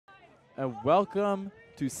and welcome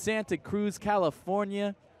to Santa Cruz,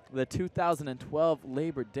 California, the 2012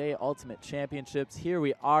 Labor Day Ultimate Championships. Here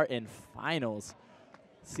we are in finals.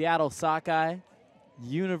 Seattle Sockeye,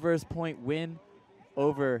 Universe Point win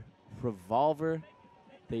over Revolver.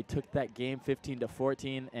 They took that game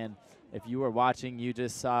 15-14, and if you were watching, you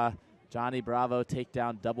just saw Johnny Bravo take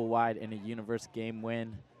down Double Wide in a Universe game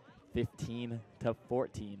win, 15-14.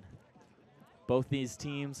 Both these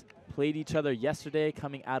teams played each other yesterday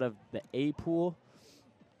coming out of the A pool.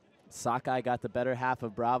 Sockeye got the better half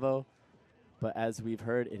of Bravo, but as we've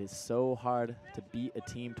heard, it is so hard to beat a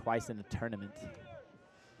team twice in a tournament.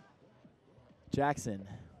 Jackson,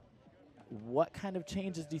 what kind of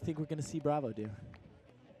changes do you think we're going to see Bravo do?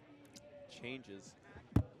 Changes.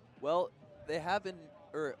 Well, they have been,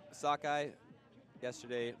 Sockeye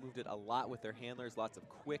yesterday moved it a lot with their handlers, lots of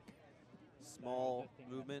quick, small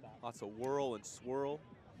movement, lots of whirl and swirl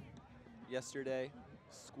yesterday.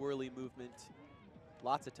 Squirrely movement,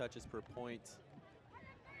 lots of touches per point.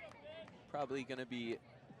 Probably going to be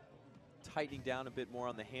tightening down a bit more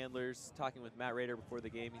on the handlers. Talking with Matt Rader before the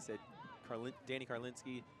game, he said Danny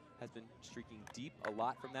Karlinski has been streaking deep a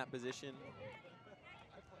lot from that position.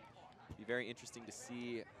 Be very interesting to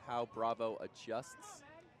see how Bravo adjusts.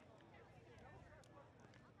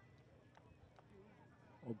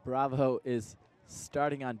 Well, Bravo is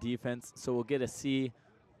starting on defense, so we'll get to see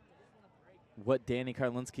what Danny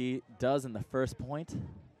Karlinski does in the first point.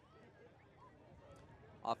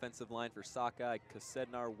 Offensive line for Sockeye: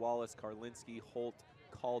 Kosednar, Wallace, Karlinski, Holt,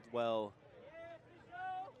 Caldwell,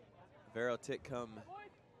 Vero Titcomb,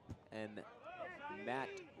 and Matt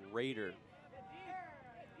Rader.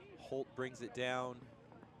 Holt brings it down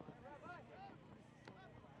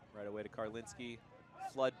right away to Karlinski.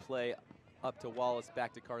 Flood play up to Wallace,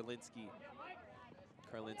 back to Karlinski.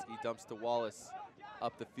 Karlinski dumps to Wallace,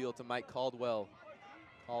 up the field to Mike Caldwell.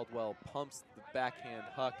 Caldwell pumps the backhand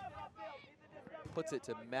huck, puts it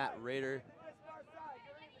to Matt Rader.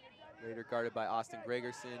 Rader guarded by Austin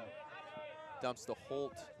Gregerson. Dumps to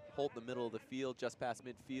Holt. Holt in the middle of the field, just past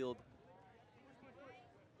midfield.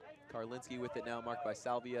 Karlinski with it now, marked by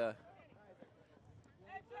Salvia.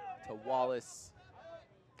 To Wallace.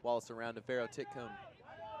 Wallace around to Vero Titcomb.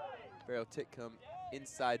 Vero Titcomb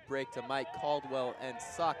inside break to Mike Caldwell, and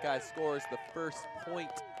Sockeye scores the first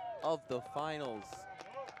point of the finals.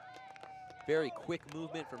 Very quick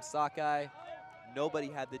movement from Sockeye. Nobody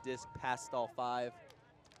had the disc past stall 5.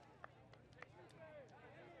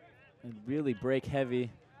 And really break heavy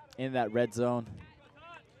in that red zone.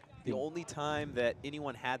 The only time that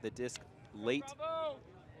anyone had the disc late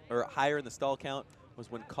or higher in the stall count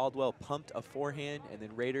was when Caldwell pumped a forehand and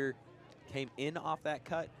then Rader came in off that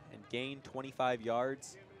cut and gained 25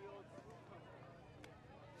 yards.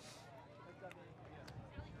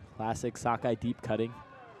 Classic Sockeye deep cutting.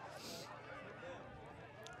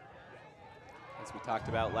 As we talked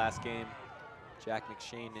about last game, Jack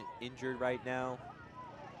McShane injured right now.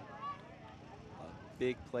 A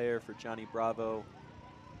big player for Johnny Bravo.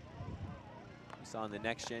 We saw in the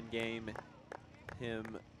next gen game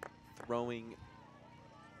him throwing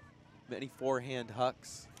many forehand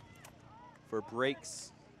hucks for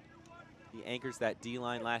breaks. He anchors that D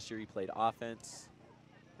line. Last year he played offense.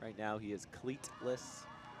 Right now he is cleatless.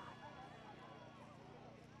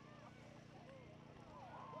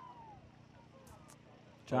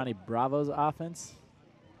 Johnny Bravo's offense.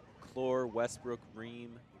 Clore, Westbrook,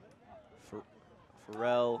 Ream,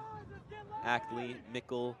 Farrell, Ackley,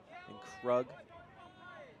 Mickle, and Krug.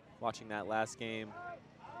 Watching that last game.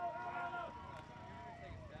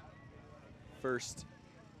 First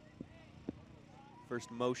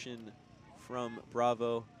motion from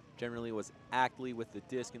Bravo generally was Ackley with the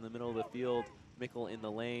disc in the middle of the field, Mickle in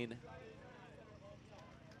the lane.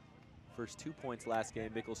 First 2 points last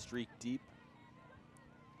game, Mickle streaked deep.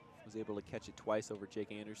 Was able to catch it twice over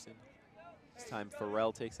Jake Anderson. This time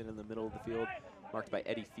Farrell takes it in the middle of the field, marked by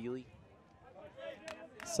Eddie Feely.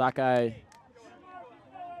 Sockeye,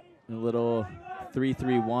 a little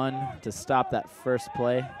 3-3-1 to stop that first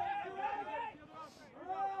play.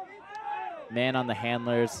 Man on the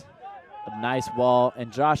handlers, a nice wall,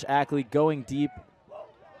 and Josh Ackley going deep.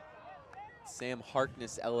 Sam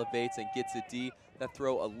Harkness elevates and gets it deep. That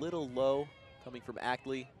throw a little low coming from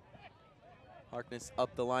Ackley. Harkness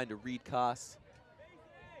up the line to Reed Koss.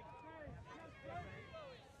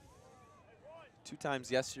 2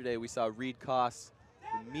 times yesterday we saw Reed Koss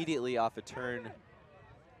immediately off a turn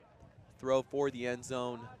throw for the end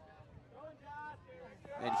zone.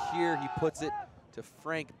 And here he puts it to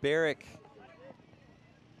Frank Barrick.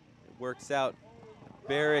 It works out.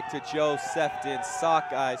 Barrick to Joe Sefton.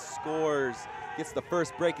 Sockeye scores, gets the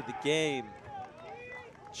first break of the game.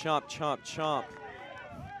 Chomp, chomp, chomp.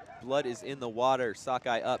 Blood is in the water.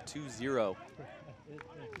 Sockeye up 2-0.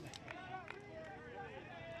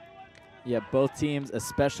 Yeah, both teams,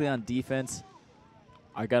 especially on defense,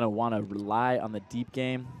 are going to want to rely on the deep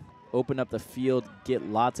game, open up the field, get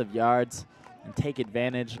lots of yards, and take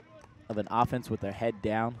advantage of an offense with their head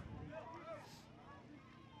down.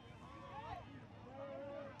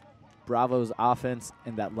 Bravo's offense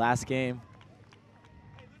in that last game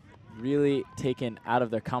really taken out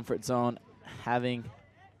of their comfort zone, having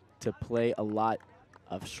to play a lot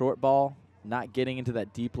of short ball, not getting into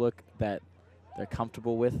that deep look that they're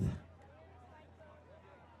comfortable with.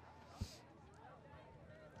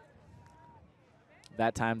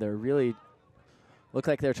 That time they really looked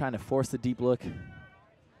like they were trying to force the deep look.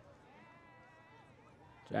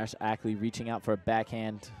 Josh Ackley reaching out for a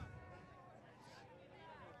backhand.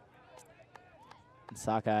 And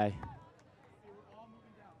Sockeye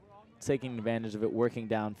taking advantage of it, working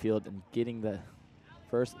downfield and getting the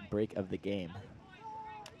first break of the game.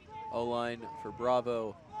 O-line for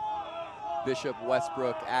Bravo. Bishop,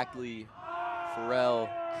 Westbrook, Ackley, Farrell,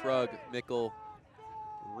 Krug, Mickle,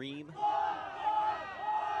 Ream.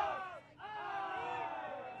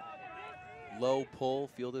 Low pull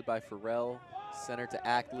fielded by Farrell. Center to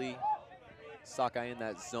Ackley. Sockeye in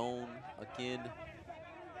that zone again.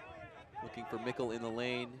 Looking for Mickle in the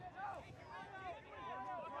lane.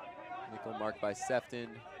 Mickle marked by Sefton.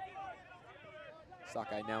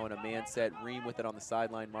 Sockeye now in a man set. Ream with it on the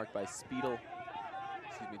sideline, marked by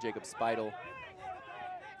Jacob Speidel.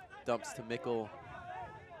 Dumps to Mickle.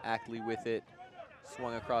 Ackley with it.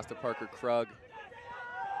 Swung across to Parker Krug.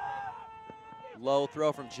 Low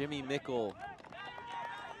throw from Jimmy Mickle.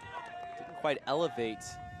 Didn't quite elevate.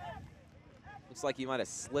 Looks like he might have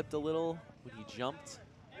slipped a little when he jumped.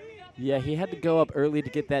 Yeah, he had to go up early to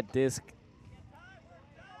get that disc.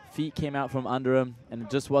 Feet came out from under him and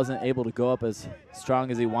just wasn't able to go up as strong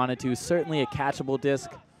as he wanted to. Certainly a catchable disc.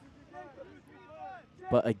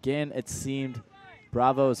 But again, it seemed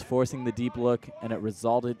Bravo was forcing the deep look and it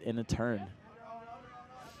resulted in a turn.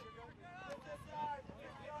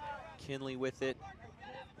 Kinley with it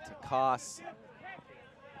to Koss.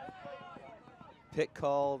 Pick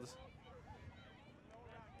called.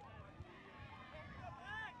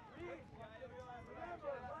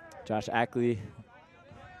 Josh Ackley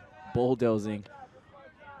bulldozing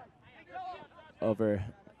over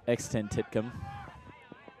Exton Titcomb.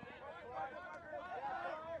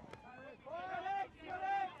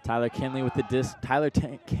 Tyler Kinley with the disc.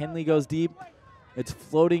 Kinley goes deep. It's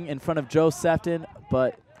floating in front of Joe Sefton,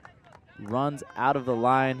 but runs out of the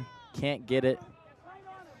line, can't get it.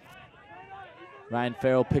 Ryan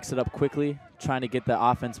Farrell picks it up quickly, trying to get the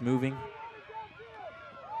offense moving.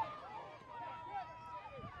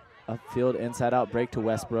 Upfield, inside out break to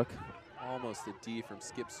Westbrook. Almost a D from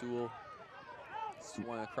Skip Sewell.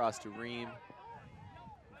 Swung across to Ream.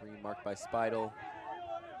 Ream marked by Speidel.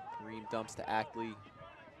 Ream dumps to Ackley.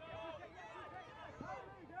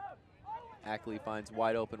 Ackley finds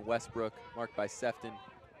wide open Westbrook, marked by Sefton.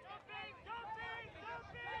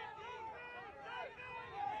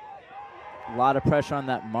 A lot of pressure on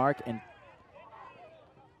that mark, and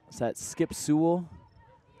is that Skip Sewell?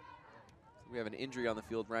 We have an injury on the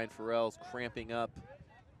field. Ryan Farrell's cramping up.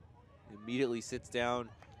 Immediately sits down.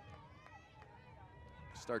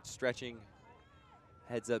 Starts stretching.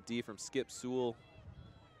 Heads up D from Skip Sewell.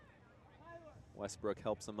 Westbrook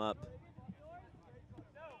helps him up.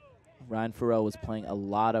 Ryan Farrell was playing a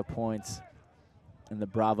lot of points in the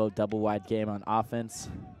Bravo double wide game on offense.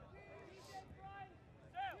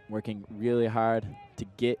 Working really hard to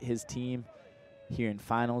get his team here in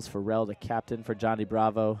finals. Farrell, the captain for Johnny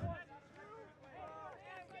Bravo.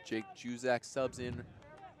 Jake Juzak subs in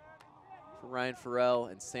for Ryan Farrell,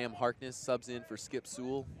 and Sam Harkness subs in for Skip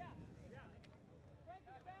Sewell.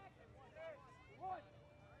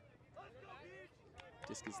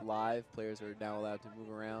 Disc is live. Players are now allowed to move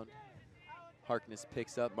around. Harkness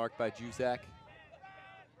picks up, marked by Juzak.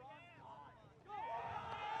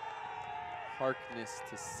 Harkness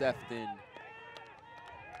to Sefton.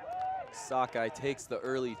 Sockeye takes the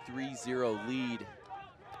early 3-0 lead.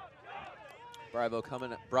 Bravo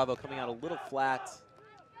coming out a little flat.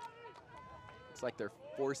 Looks like they're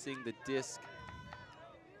forcing the disc.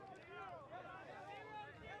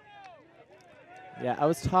 Yeah, I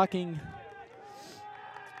was talking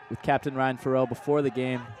with Captain Ryan Farrell before the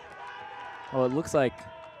game. Oh, it looks like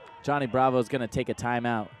Johnny Bravo is going to take a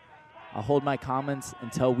timeout. I'll hold my comments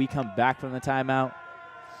until we come back from the timeout.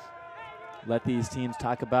 Let these teams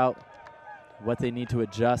talk about what they need to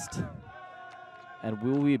adjust. And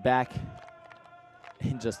we'll be back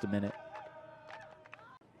in just a minute.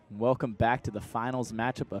 Welcome back to the finals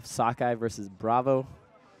matchup of Sockeye versus Bravo.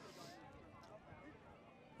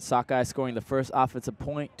 Sockeye scoring the first offensive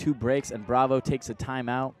point, 2 breaks, and Bravo takes a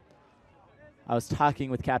timeout. I was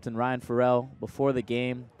talking with Captain Ryan Farrell before the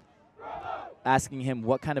game, asking him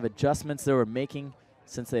what kind of adjustments they were making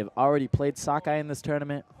since they've already played Sockeye in this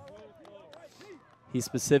tournament. He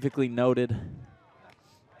specifically noted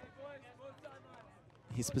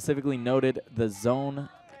the zone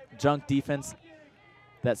junk defense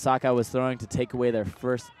that Sockeye was throwing to take away their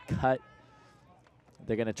first cut.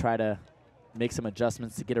 They're going to try to make some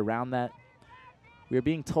adjustments to get around that. We are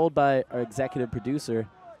being told by our executive producer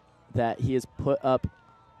that he has put up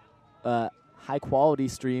a high-quality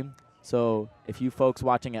stream. So if you folks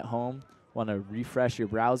watching at home want to refresh your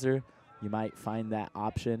browser, you might find that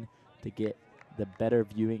option to get the better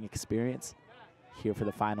viewing experience here for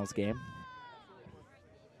the finals game.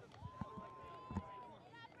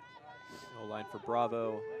 Line for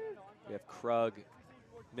Bravo. We have Krug,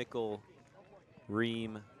 Mickle,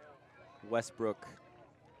 Ream, Westbrook,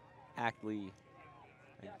 Ackley,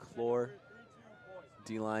 and Clore.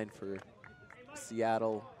 D-line for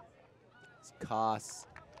Seattle. It's Koss,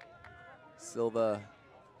 Silva,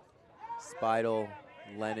 Speidel,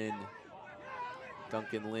 Lennon,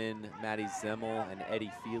 Duncan Lynn, Matty Zemmel, and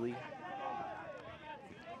Eddie Feely.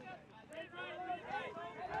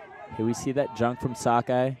 Here we see that junk from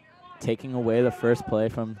Sockeye, taking away the first play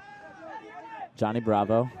from Johnny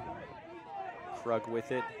Bravo. Krug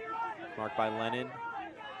with it, marked by Lennon.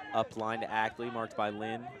 Up line to Ackley, marked by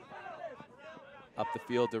Lynn. Up the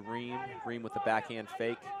field to Ream. Ream with the backhand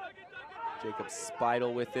fake. Jacob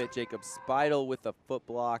Speidel with it. Jacob Speidel with the foot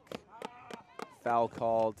block. Foul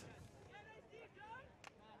called.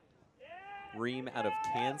 Ream out of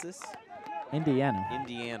Kansas? Indiana.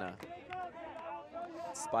 Indiana.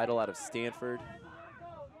 Speidel out of Stanford.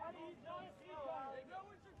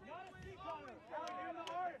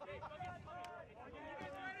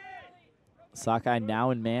 Sockeye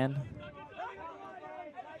now in man.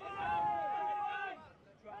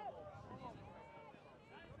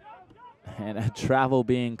 And a travel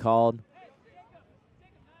being called.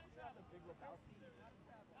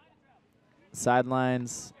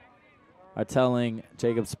 Sidelines are telling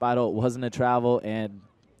Jacob Speidel it wasn't a travel, and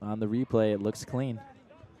on the replay it looks clean.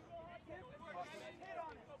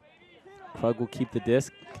 Krug will keep the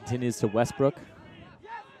disc, continues to Westbrook.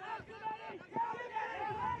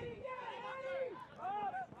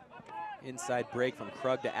 Inside break from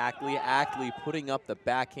Krug to Ackley. Ackley putting up the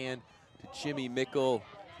backhand to Jimmy Mickle.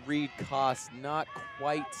 Reed Koss not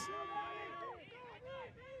quite.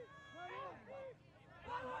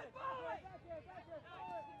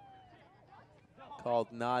 Called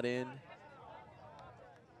not in.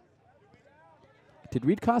 Did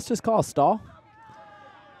Reed Koss just call a stall?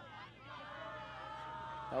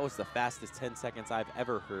 That was the fastest 10 seconds I've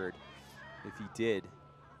ever heard, if he did.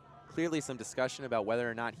 Clearly some discussion about whether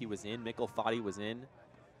or not he was in. Mickle thought he was in.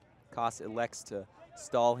 Koss elects to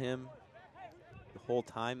stall him. The whole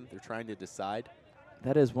time they're trying to decide.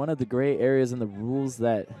 That is one of the gray areas in the rules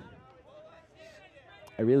that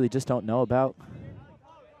I really just don't know about.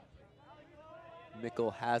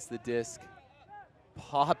 Mickle has the disc.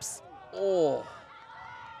 Pops. Oh.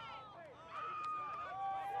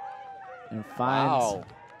 And finds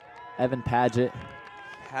Evan Paget.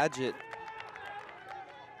 Paget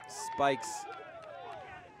spikes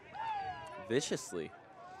viciously.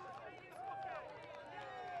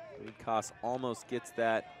 Reed Koss almost gets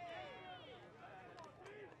that.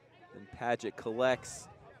 And Paget collects.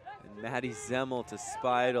 And Matty Zemmel to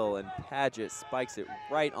Speidel, and Paget spikes it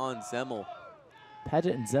right on Zemmel.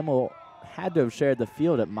 Paget and Zemmel had to have shared the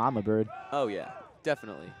field at Mama Bird. Oh yeah,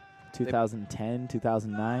 definitely. 2010,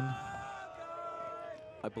 2009.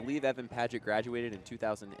 I believe Evan Paget graduated in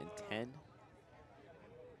 2010.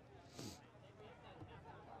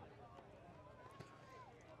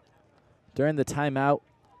 During the timeout,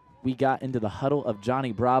 we got into the huddle of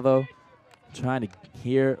Johnny Bravo, trying to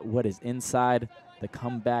hear what is inside the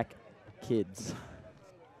comeback kids.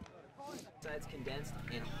 Sides condensed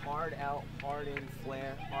and hard out, hard in,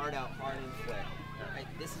 flare, hard out, hard in, flare. All right,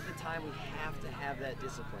 this is the time we have to have that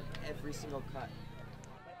discipline. Every single cut.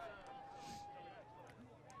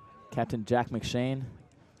 Captain Jack McShane,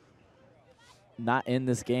 not in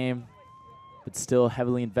this game, but still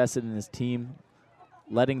heavily invested in his team,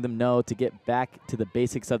 letting them know to get back to the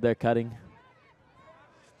basics of their cutting.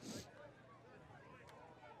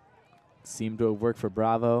 Seemed to have worked for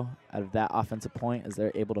Bravo out of that offensive point as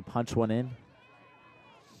they're able to punch one in.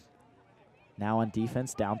 Now on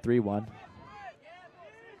defense, down 3-1.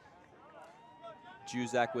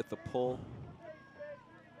 Juzak with the pull.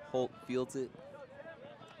 Holt fields it.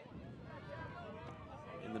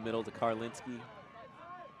 in the middle to Karlinski.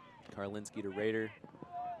 Karlinski to Rader.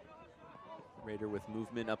 Rader with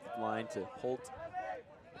movement up the line to Holt.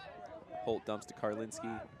 Holt dumps to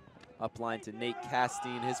Karlinski. Up line to Nate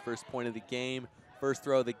Castine, his first point of the game. First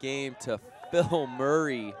throw of the game to Phil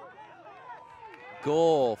Murray.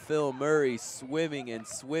 Goal, Phil Murray swimming and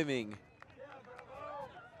swimming.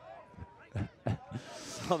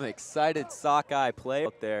 Some excited Sockeye play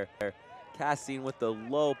out there. Castine with the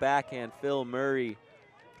low backhand. Phil Murray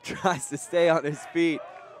tries to stay on his feet.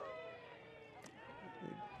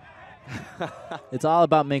 It's all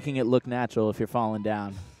about making it look natural if you're falling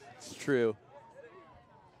down. It's true.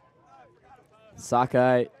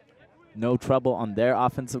 Sockeye, no trouble on their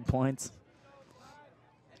offensive points.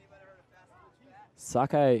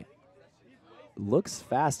 Sockeye looks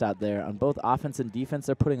fast out there on both offense and defense.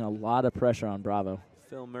 They're putting a lot of pressure on Bravo.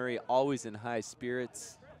 Phil Murray always in high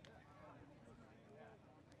spirits.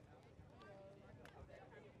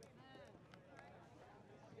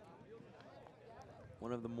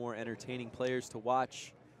 One of the more entertaining players to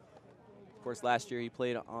watch. Of course, last year he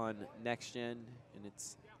played on Next Gen in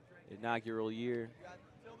its inaugural year.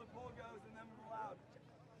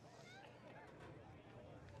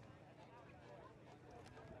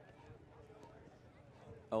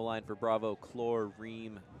 O-line for Bravo: Clore,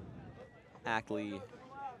 Ream, Ackley,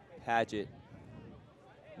 Paget,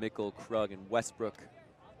 Mickle, Krug, and Westbrook.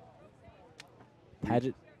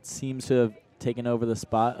 Paget seems to have taken over the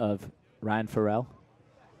spot of Ryan Farrell.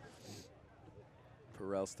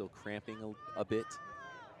 Farrell still cramping a bit.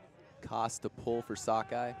 Cost to pull for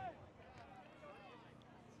Sockeye.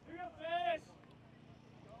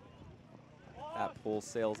 That pull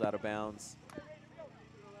sails out of bounds.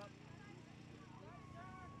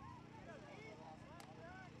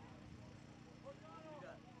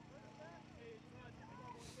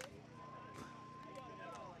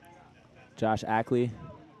 Josh Ackley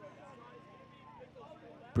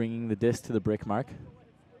bringing the disc to the brick mark.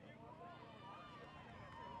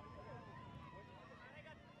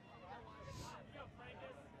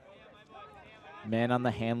 Man on the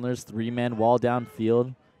handlers, three-man wall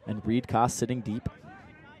downfield, and Reed Koss sitting deep.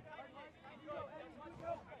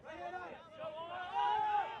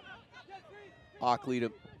 Ackley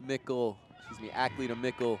to Mickle.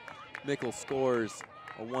 Mickle scores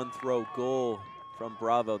a one-throw goal from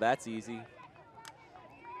Bravo. That's easy.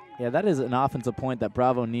 Yeah, that is an offensive point that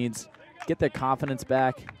Bravo needs. Get their confidence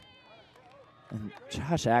back. And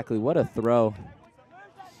Josh Ackley, what a throw.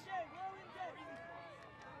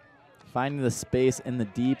 Finding the space in the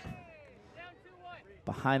deep,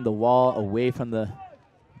 behind the wall, away from the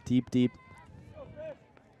deep.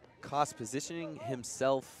 Koss positioning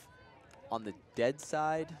himself on the dead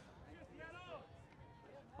side.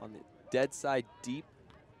 On the dead side deep.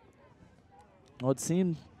 Well, it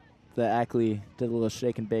seemed that Ackley did a little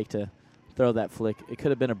shake and bake to throw that flick. It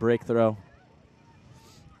could have been a break throw.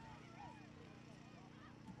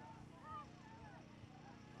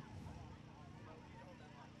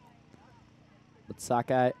 But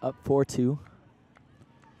Sockeye up 4-2.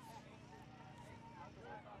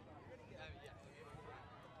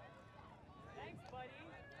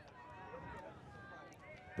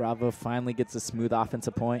 Bravo finally gets a smooth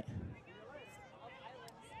offensive point.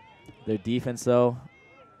 Their defense, though,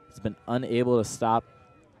 has been unable to stop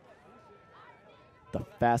the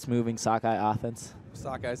fast-moving Sockeye offense.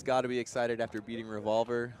 Sockeye's got to be excited after beating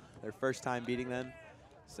Revolver. Their first time beating them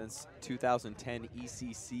since 2010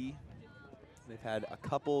 ECC. They've had a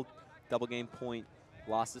couple double game point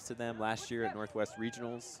losses to them last year at Northwest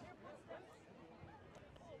Regionals.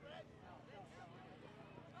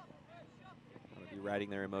 They'll be riding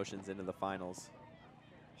their emotions into the finals.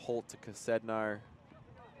 Holt to Kosednar.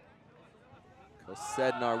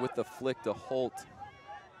 Kosednar with the flick to Holt.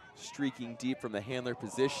 Streaking deep from the handler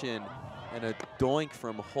position. And a doink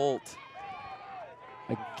from Holt.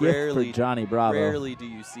 A gift for Johnny Bravo. Rarely do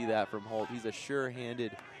you see that from Holt. He's a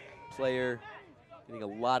sure-handed player, getting a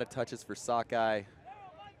lot of touches for Sockeye.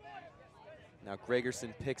 Now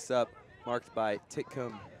Gregerson picks up, marked by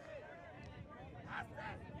Titcomb.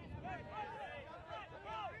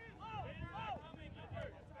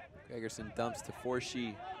 Gregerson dumps to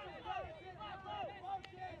Forshee.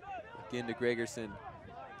 Again to Gregerson.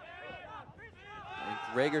 And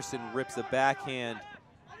Gregerson rips a backhand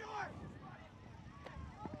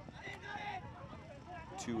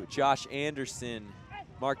to Josh Anderson,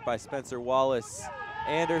 marked by Spencer Wallace.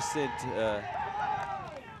 Anderson to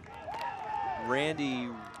Randy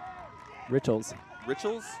Richels.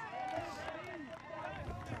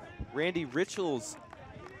 Randy Richels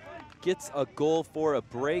gets a goal for a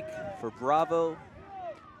break for Bravo.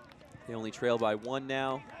 They only trail by one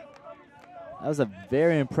now. That was a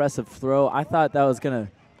very impressive throw. I thought that was going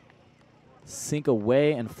to sink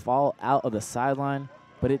away and fall out of the sideline,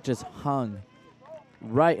 but it just hung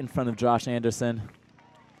right in front of Josh Anderson.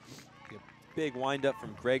 Big windup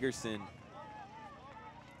from Gregerson.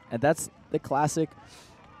 And that's the classic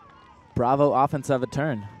Bravo offense of a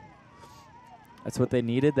turn. That's what they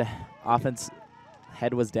needed. The offense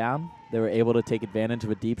head was down. They were able to take advantage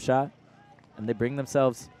of a deep shot, and they bring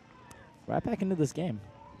themselves right back into this game.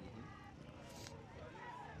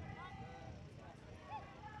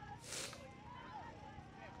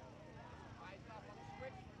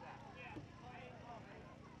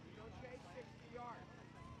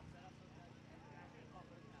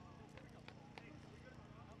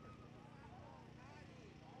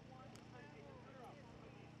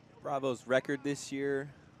 Bravo's record this year,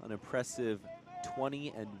 an impressive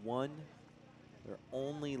 20-1. Their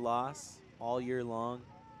only loss all year long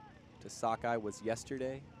to Sockeye was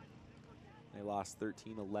yesterday. They lost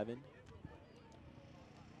 13-11.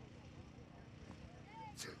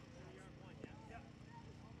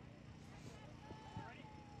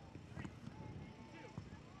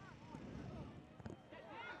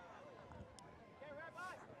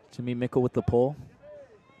 Jimmy Mickle with the pull.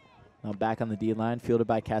 Now back on the D line, fielded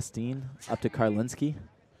by Castine, up to Karlinski.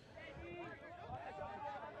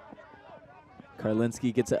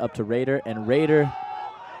 Karlinski gets it up to Rader, and Rader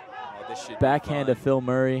backhand to Phil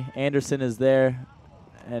Murray. Anderson is there,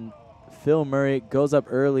 and Phil Murray goes up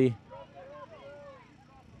early.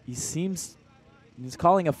 He's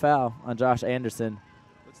calling a foul on Josh Anderson.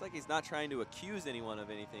 Looks like he's not trying to accuse anyone of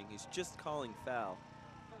anything. He's just calling foul.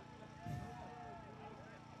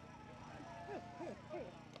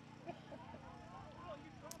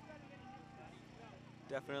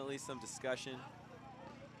 Definitely some discussion.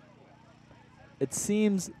 It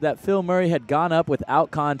seems that Phil Murray had gone up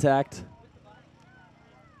without contact.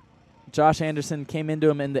 Josh Anderson came into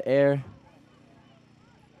him in the air.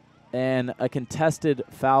 And a contested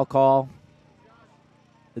foul call.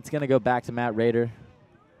 It's going to go back to Matt Rader.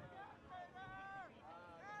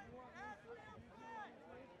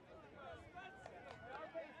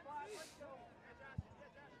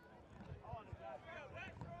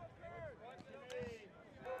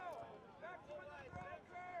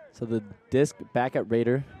 So the disc back at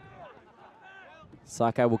Rader.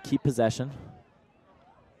 Sockeye will keep possession.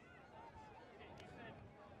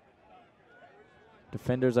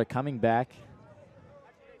 Defenders are coming back.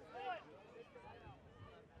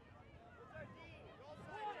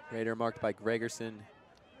 Rader marked by Gregerson.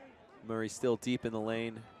 Murray still deep in the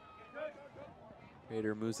lane.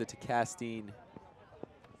 Rader moves it to Castine.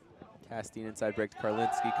 Castine inside break to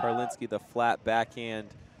Karlinski. Karlinski the flat backhand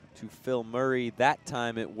to Phil Murray. That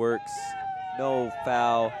time it works. No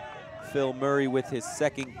foul. Phil Murray with his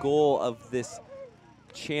second goal of this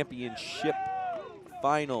championship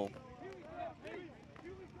final.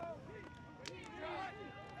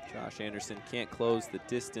 Josh Anderson can't close the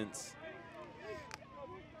distance.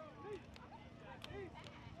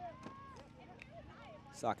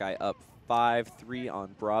 Sockeye up 5-3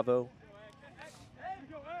 on Bravo.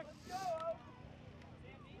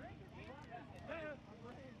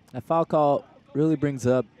 That foul call really brings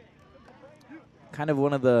up kind of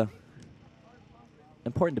one of the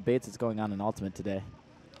important debates that's going on in Ultimate today.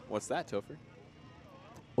 What's that, Topher?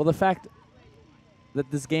 Well, the fact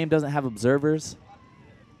that this game doesn't have observers,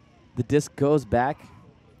 the disc goes back.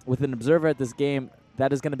 With an observer at this game,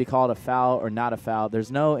 that is going to be called a foul or not a foul.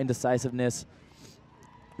 There's no indecisiveness.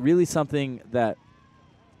 Really something that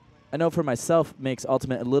I know for myself makes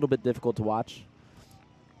Ultimate a little bit difficult to watch.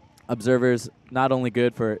 Observers not only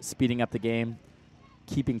good for speeding up the game,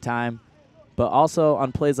 keeping time, but also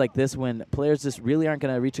on plays like this when players just really aren't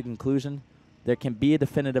going to reach a conclusion, there can be a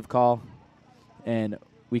definitive call, and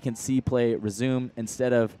we can see play resume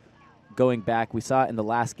instead of going back. We saw it in the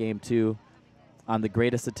last game, too, on the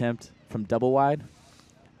greatest attempt from double wide.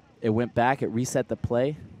 It went back. It reset the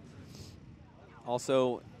play.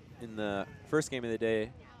 Also, in the first game of the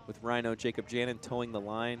day, with Rhino, Jacob Janin towing the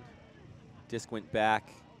line, disc went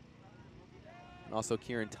back. And also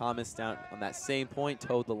Kieran Thomas down on that same point,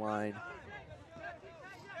 towed the line.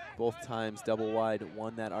 Both times double wide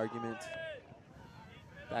won that argument.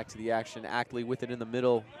 Back to the action. Ackley with it in the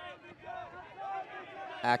middle.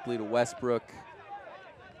 Ackley to Westbrook.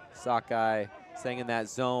 Sockeye staying in that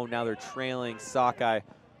zone. Now they're trailing Sockeye.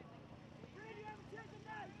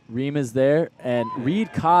 Ream is there, and Reed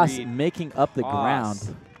Koss making up the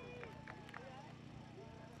ground.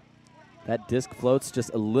 That disc floats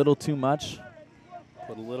just a little too much.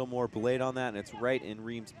 Put a little more blade on that, and it's right in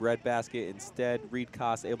Ream's breadbasket. Instead, Reed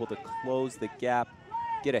Koss able to close the gap,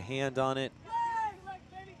 get a hand on it.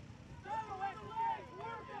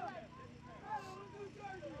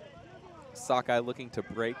 Sockeye looking to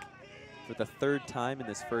break for the 3rd time in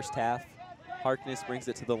this first half. Harkness brings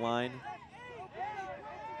it to the line.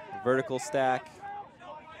 Vertical stack,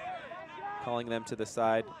 calling them to the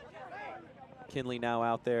side. Kinley now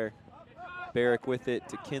out there. Barrick with it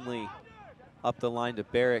to Kinley. Up the line to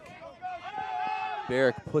Barrick.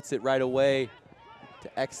 Barrick puts it right away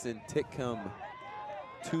to Exton Titcomb.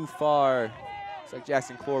 Too far. Looks like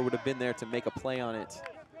Jackson Clore would have been there to make a play on it.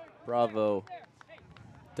 Bravo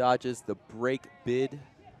dodges the break bid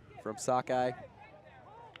from Sockeye.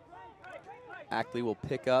 Ackley will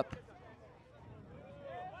pick up.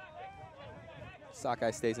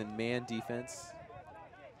 Sockeye stays in man defense.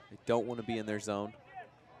 They don't want to be in their zone.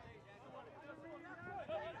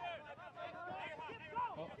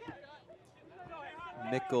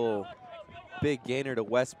 Mickle, big gainer to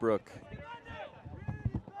Westbrook.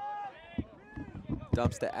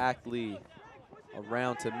 Dumps to Ackley,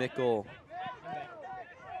 around to Mickle.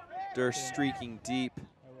 Durst streaking deep.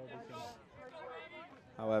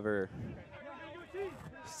 However,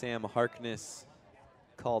 Sam Harkness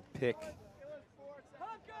called pick.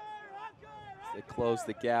 They close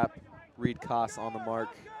the gap. Reed Koss on the mark.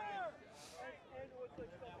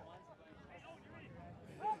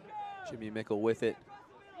 Jimmy Mickle with it.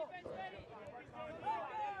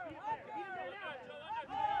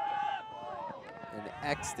 And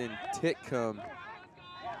Exton Titcomb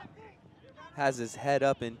has his head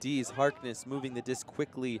up in D's. Harkness moving the disc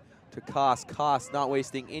quickly to Koss. Koss not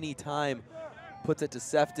wasting any time. Puts it to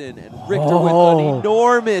Sefton, and Richter with an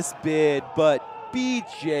enormous bid, but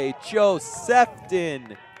BJ Joe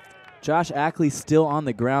Sefton. Josh Ackley still on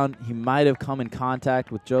the ground. He might have come in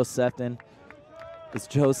contact with Joe Sefton. As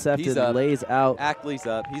Joe Sefton lays out. Ackley's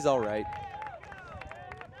up. He's all right.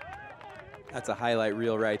 That's a highlight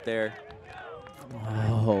reel right there.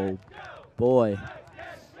 Oh, boy.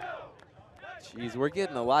 Jeez, we're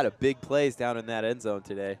getting a lot of big plays down in that end zone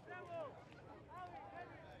today.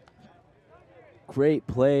 Great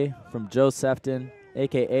play from Joe Sefton,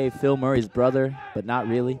 a.k.a. Phil Murray's brother, but not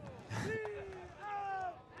really.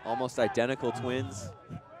 Almost identical twins.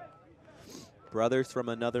 Brothers from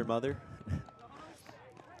another mother.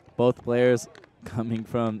 Both players coming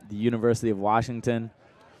from the University of Washington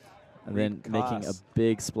and Reed then making a Koss.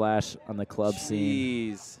 big splash on the club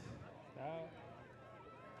scene. Jeez.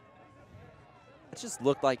 It just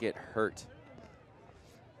looked like it hurt.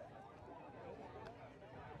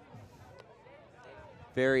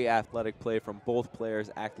 Very athletic play from both players.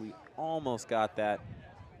 Ackley almost got that.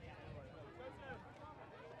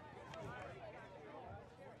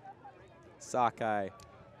 Sockeye,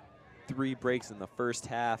 3 breaks in the first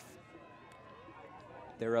half.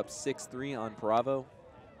 They're up 6-3 on Bravo.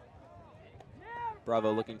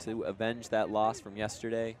 Bravo looking to avenge that loss from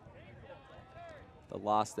yesterday. The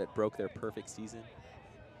loss that broke their perfect season.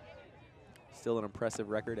 Still an impressive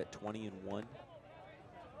record at 20-1.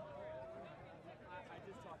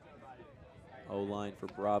 O-line for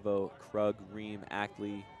Bravo, Krug, Ream,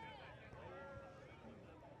 Ackley.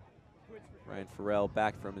 Ryan Farrell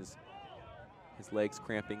back from his legs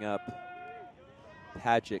cramping up.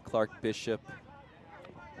 Padgett, Clark Bishop,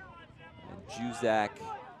 and Juzak.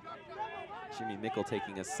 Jimmy Mickle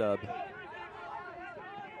taking a sub.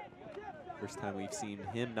 First time we've seen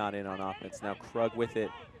him not in on offense. Now Krug with it,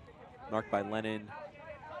 marked by Lennon.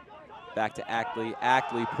 Back to Ackley.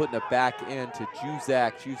 Ackley putting it back in to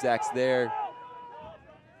Juzak. Juzak's there.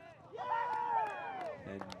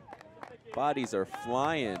 And bodies are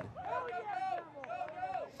flying.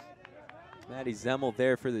 Matty Zemmel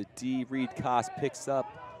there for the D. Reed Koss picks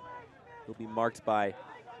up. He'll be marked by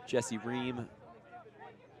Jesse Ream.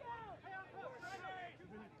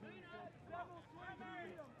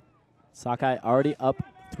 Sockeye already up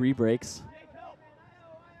 3 breaks.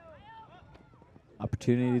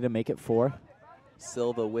 Opportunity to make it 4.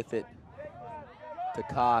 Silva with it to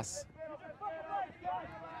Koss.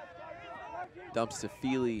 Dumps to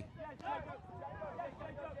Feely.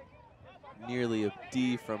 Nearly a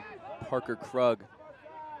D from Parker Krug.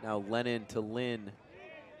 Now Lennon to Lynn.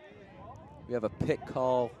 We have a pick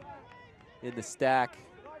call in the stack.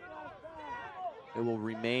 It will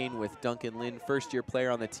remain with Duncan Lynn, first-year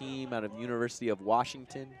player on the team out of University of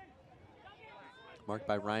Washington. Marked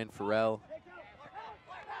by Ryan Farrell.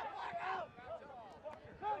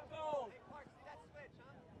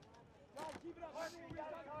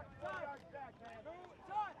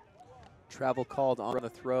 Travel called on the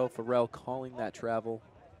throw. Farrell calling that travel.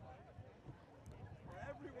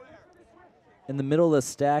 In the middle of the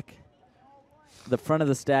stack, the front of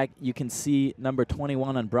the stack, you can see number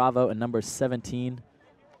 21 on Bravo and number 17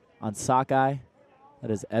 on Sockeye. That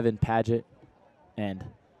is Evan Padgett and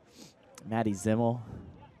Matty Zimmel.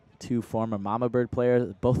 two former Mama Bird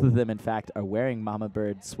players. Both of them, in fact, are wearing Mama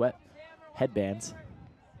Bird sweat headbands.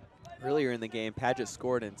 Earlier in the game, Padgett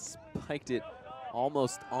scored and spiked it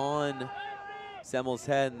almost on Semmel's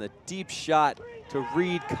head, and the deep shot to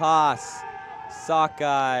Reed Koss.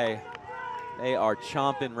 Sockeye, they are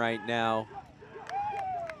chomping right now.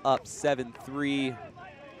 Up 7-3.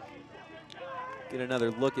 Get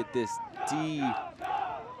another look at this D.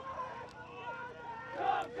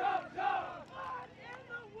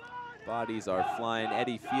 Bodies are flying.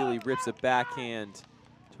 Eddie Feely rips a backhand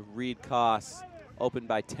to Reed Koss. Open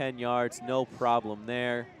by 10 yards, no problem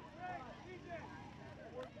there.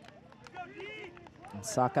 And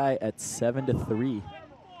Sockeye at 7-3.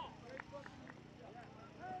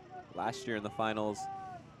 Last year in the finals,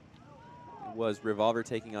 it was Revolver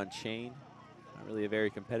taking on Chain. Not really a very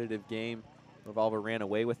competitive game. Revolver ran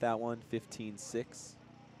away with that one, 15-6.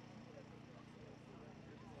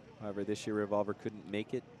 However, this year Revolver couldn't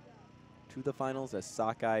make it to the finals as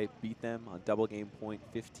Sockeye beat them on double game point,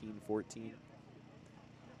 15-14.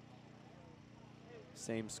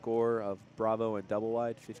 Same score of Bravo and Double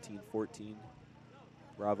Wide, 15-14.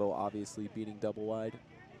 Bravo obviously beating Double Wide.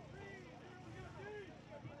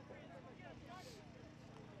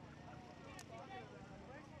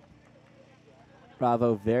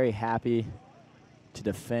 Bravo very happy to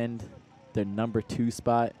defend their #2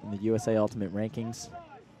 spot in the USA Ultimate Rankings.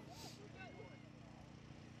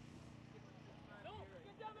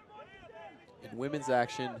 In women's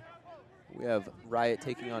action, we have Riot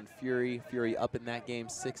taking on Fury. Fury up in that game,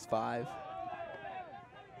 6-5.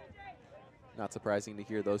 Not surprising to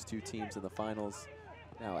hear those two teams in the finals.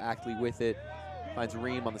 Now Ackley with it, finds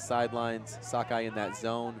Reem on the sidelines. Sockeye in that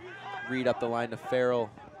zone. Reed up the line to Farrell.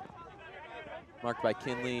 Marked by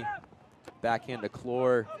Kinley. Backhand to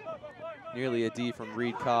Clore. Nearly a D from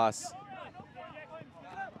Reed Koss.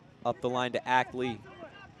 Up the line to Ackley.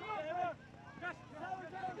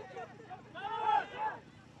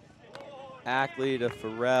 Ackley to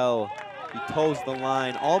Farrell. He toes the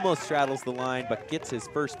line, almost straddles the line, but gets his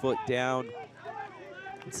first foot down.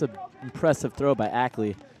 It's an impressive throw by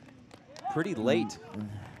Ackley. Pretty late.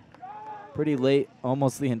 Pretty late.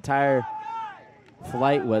 Almost the entire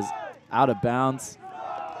flight was out of bounds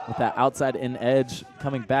with that outside in edge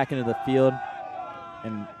coming back into the field.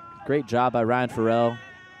 And great job by Ryan Farrell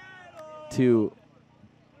to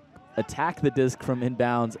attack the disc from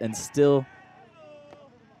inbounds and still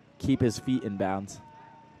keep his feet in bounds.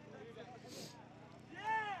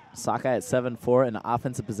 Sockeye at 7-4 in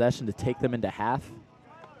offensive possession to take them into half.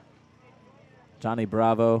 Johnny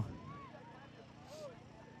Bravo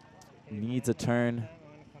needs a turn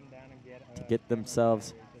to get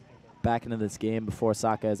themselves back into this game before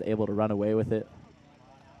Sockeye is able to run away with it.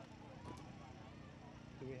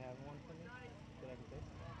 Do we have one for me? That I can take?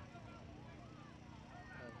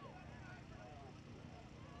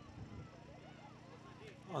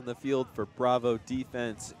 Okay. On the field for Bravo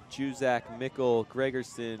defense, Juzak, Mickle,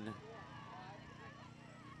 Gregerson,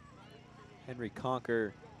 Henry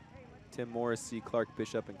Conker, Tim Morrissey, Clark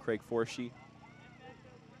Bishop, and Craig Forshee.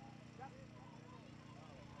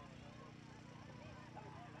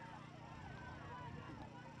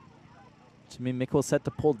 Jimmy Mickle set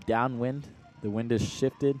to pull downwind. The wind is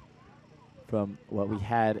shifted from what we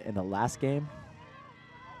had in the last game.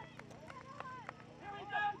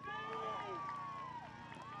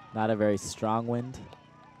 Not a very strong wind.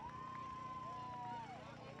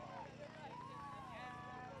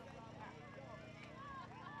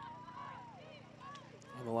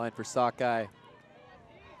 On the line for Sockeye.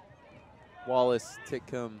 Wallace,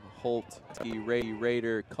 Titcomb, Holt,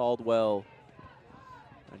 Raider, Caldwell,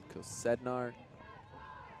 and Kosednar.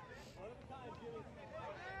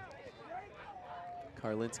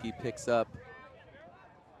 Karlinski picks up.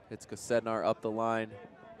 It's Kosednar up the line.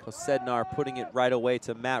 Kosednar putting it right away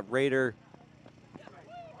to Matt Raider.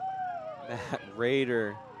 Matt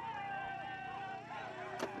Raider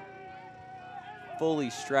fully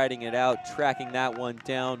striding it out, tracking that one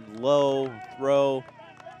down low, throw.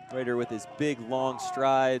 Raider with his big long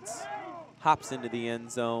strides, hops into the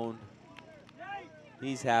end zone.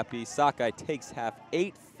 He's happy. Sockeye takes half,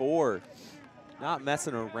 8-4. Not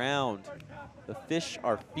messing around. The fish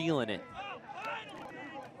are feeling it.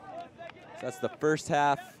 So that's the first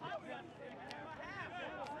half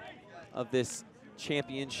of this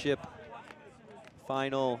championship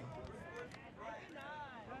final.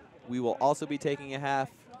 We will also be taking a half.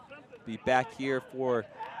 Be back here for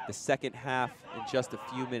the second half in just a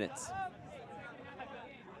few minutes.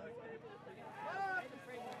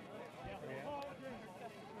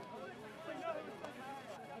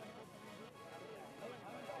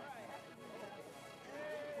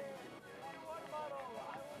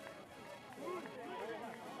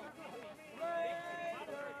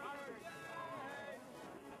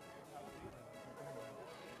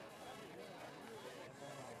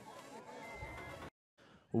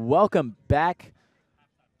 Welcome back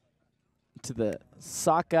to the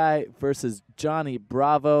Sockeye versus Johnny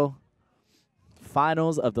Bravo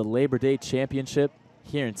finals of the Labor Day Championship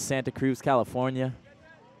here in Santa Cruz, California.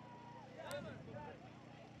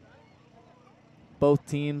 Both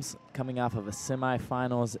teams coming off of a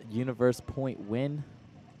semifinals Universe Point win.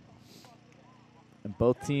 And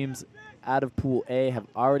both teams out of Pool A have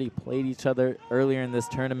already played each other earlier in this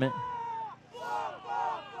tournament.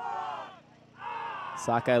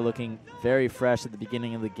 Sockeye looking very fresh at the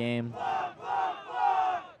beginning of the game.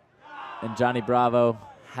 And Johnny Bravo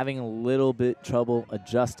having a little bit trouble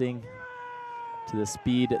adjusting to the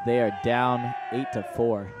speed. They are down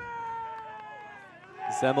 8-4.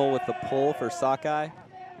 Zemmel with the pull for Sockeye.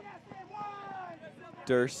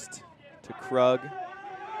 Durst to Krug.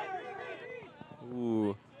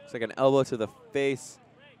 Ooh, looks like an elbow to the face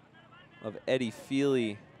of Eddie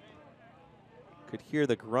Feely. Could hear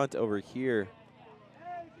the grunt over here.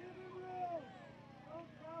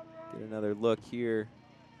 Get another look here.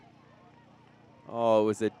 Oh, it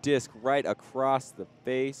was a disc right across the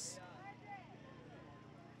face.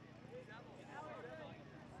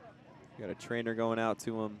 Got a trainer going out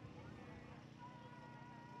to him.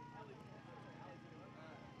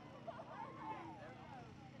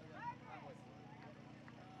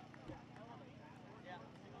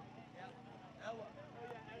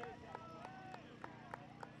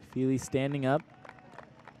 Feely standing up,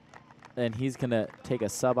 and he's going to take a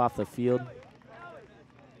sub off the field.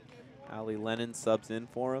 Ali Lennon subs in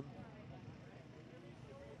for him.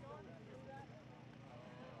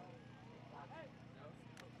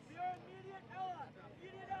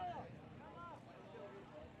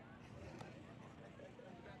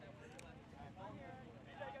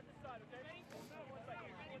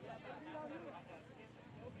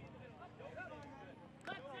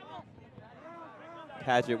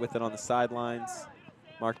 Paget with it on the sidelines,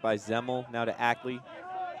 marked by Zemmel. Now to Ackley.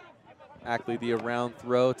 Ackley the around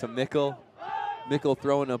throw to Mickle. Mickle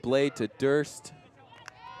throwing a blade to Durst.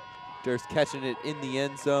 Durst catching it in the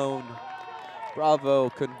end zone. Bravo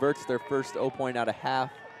converts their first 0 point out of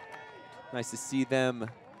half. Nice to see them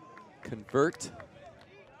convert.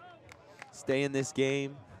 Stay in this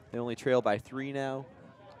game. They only trail by 3 now.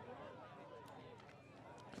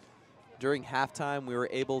 During halftime, we were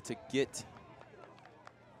able to get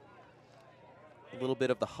a little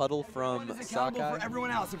bit of the huddle from Sockeye. For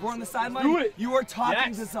everyone else. If we're on the sideline, you are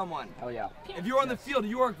talking to someone. Oh yeah. If you're on the field,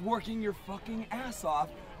 you are working your fucking ass off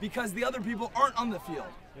because the other people aren't on the field.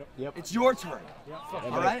 Yep. It's your turn.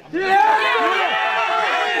 All right? Take the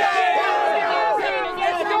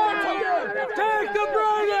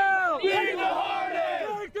brain out! Leave the heart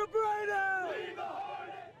in! Take the brain out! Leave the heart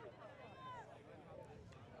in!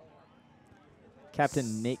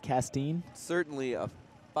 Captain Nate Castine. Certainly a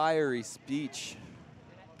fiery speech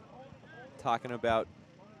talking about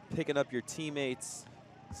picking up your teammates,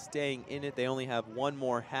 staying in it. They only have one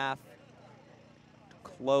more half to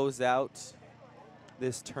close out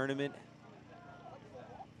this tournament.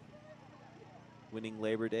 Winning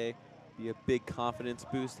Labor Day be a big confidence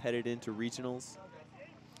boost headed into regionals,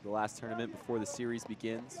 the last tournament before the series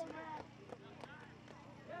begins.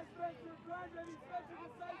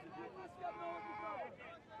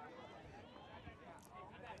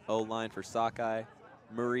 O-line for Sockeye: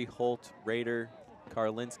 Murray, Holt, Rader,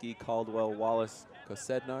 Karlinski, Caldwell, Wallace,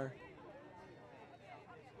 Kosednar.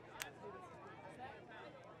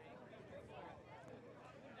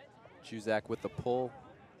 Juzak with the pull.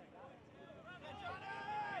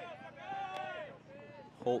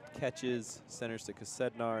 Holt catches, centers to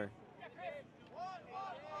Kosednar.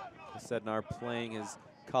 Kosednar playing his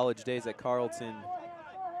college days at Carleton.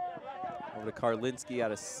 Over to Karlinski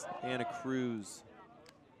out of Santa Cruz.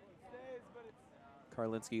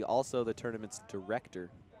 Karlinski also the tournament's director.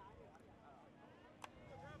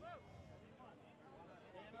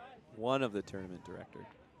 One of the tournament director.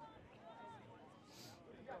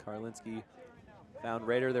 Karlinski found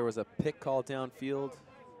Rader. There was a pick call downfield.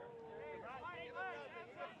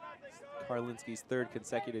 Karlinski's 3rd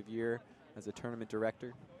consecutive year as a tournament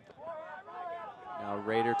director. Now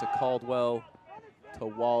Rader to Caldwell to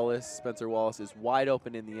Wallace. Spencer Wallace is wide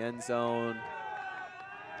open in the end zone.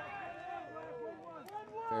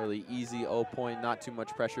 Fairly easy 0 point, not too much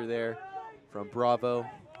pressure there from Bravo.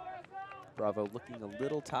 Bravo looking a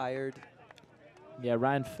little tired. Yeah,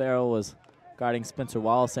 Ryan Farrell was guarding Spencer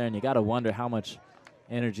Wallace there, and you got to wonder how much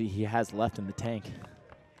energy he has left in the tank.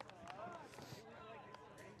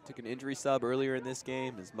 Took an injury sub earlier in this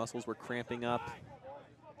game. His muscles were cramping up.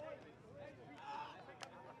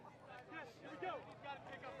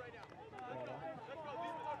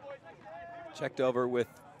 Checked over with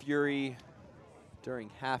Fury during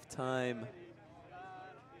halftime.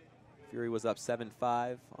 Fury was up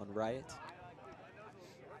 7-5 on Riot.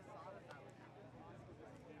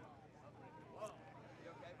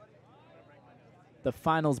 The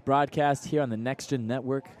finals broadcast here on the Next Gen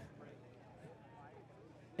Network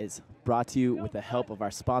is brought to you with the help of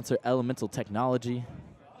our sponsor, Elemental Technology.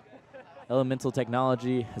 Elemental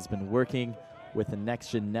Technology has been working with the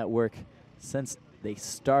Next Gen Network since they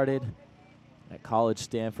started at College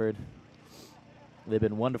Stanford. They've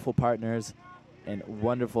been wonderful partners and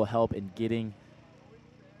wonderful help in getting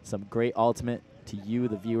some great Ultimate to you,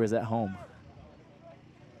 the viewers at home.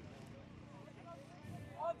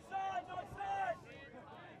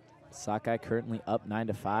 Sockeye currently up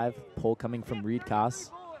 9-5. Pole coming from Reed Koss.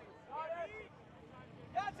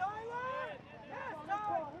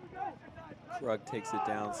 Krug takes it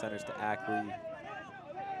down, centers to Ackley.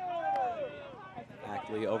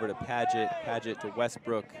 Ackley over to Paget. Paget to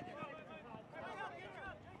Westbrook.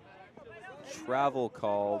 Travel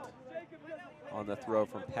called on the throw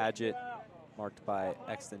from Paget, marked by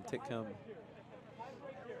Exton Titcomb.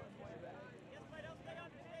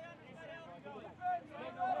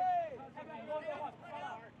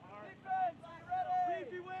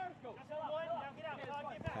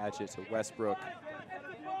 Paget to Westbrook.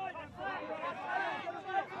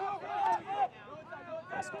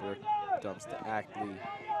 Westbrook dumps to Ackley.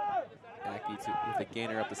 Ackley with a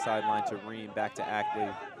gainer up the sideline to Ream, back to Ackley.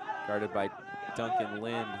 Guarded by Duncan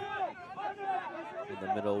Lynn. In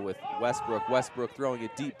the middle with Westbrook. Westbrook throwing a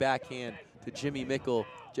deep backhand to Jimmy Mickle.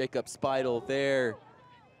 Jacob Speidel there.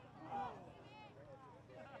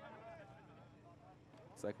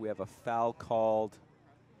 Looks like we have a foul called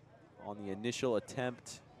on the initial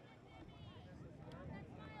attempt.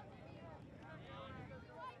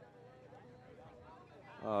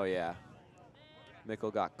 Oh yeah,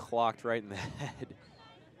 Mickle got clocked right in the head.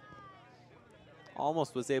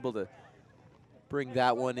 Almost was able to bring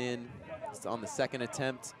that one in on the second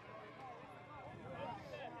attempt.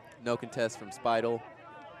 No contest from Speidel.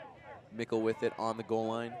 Mickle with it on the goal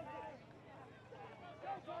line.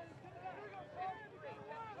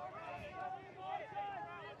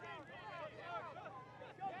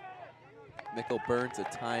 Mickle burns a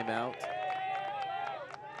timeout.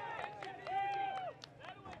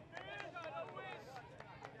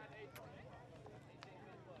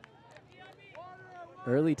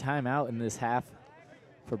 Early timeout in this half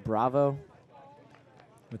for Bravo.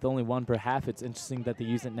 With only one per half, it's interesting that they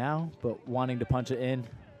use it now, but wanting to punch it in.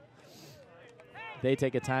 They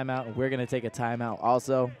take a timeout, and we're going to take a timeout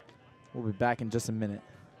also. We'll be back in just a minute.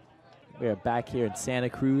 We are back here in Santa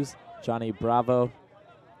Cruz. Johnny Bravo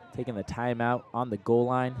taking the timeout on the goal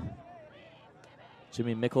line.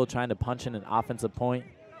 Jimmy Mickle trying to punch in an offensive point.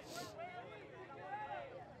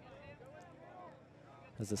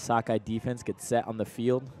 As the Sockeye defense gets set on the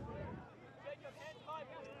field.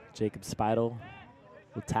 Jacob Speidel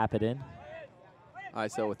will tap it in.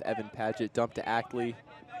 ISO with Evan Paget, dump to Ackley.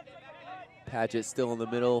 Paget still in the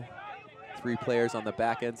middle. 3 players on the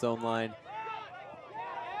back end zone line.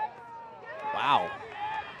 Wow.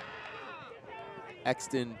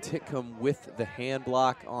 Exton Titcomb with the hand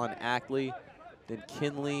block on Ackley. Then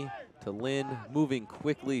Kinley to Lynn, moving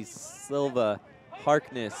quickly. Silva,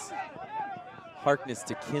 Harkness. Harkness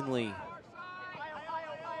to Kinley.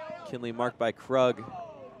 Kinley marked by Krug.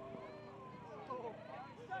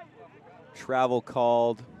 Travel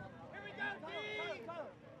called.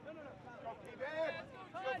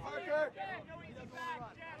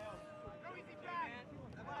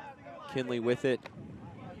 Kinley with it.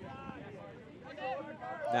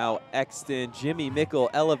 Now Exton, Jimmy Mickle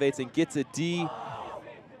elevates and gets a D.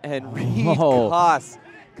 And Reed Koss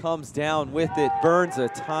comes down with it, burns a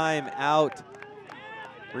timeout.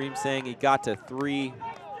 Reem saying he got to 3.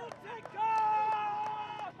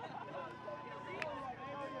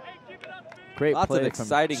 Great Lots play of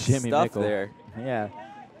exciting from Jimmy stuff Mickle. there. Yeah.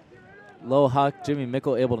 Low huck, Jimmy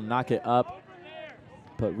Mickle able to knock it up.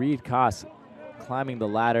 But Reed Koss climbing the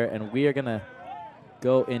ladder, and we are going to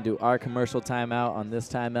go into our commercial timeout on this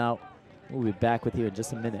timeout. We'll be back with you in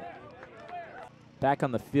just a minute. Back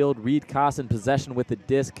on the field, Reed Koss in possession with the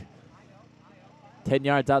disc. 10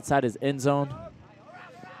 yards outside his end zone.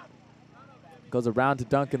 Goes around to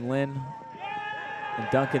Duncan Lynn. And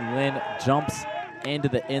Duncan Lynn jumps into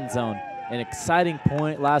the end zone. An exciting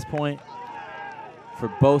point, last point for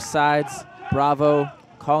both sides. Bravo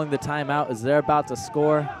calling the timeout as they're about to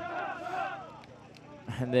score.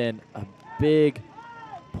 And then a big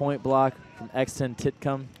point block from Exton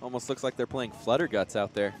Titcomb. Almost looks like they're playing Flutterguts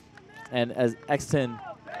out there. And as Exton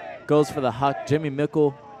goes for the huck, Jimmy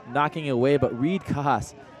Mickle knocking it away, but Reed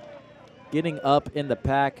Koss getting up in the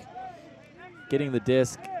pack, getting the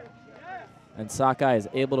disc. And Sockeye is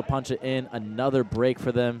able to punch it in. Another break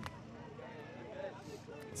for them.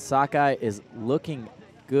 Sockeye is looking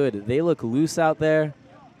good. They look loose out there.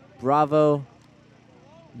 Bravo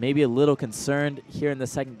maybe a little concerned here in the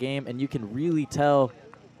second game, and you can really tell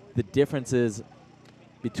the differences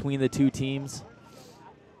between the two teams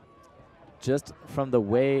just from the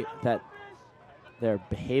way that they're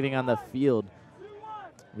behaving on the field.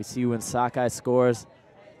 We see when Sockeye scores,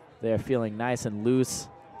 they're feeling nice and loose,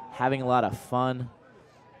 having a lot of fun.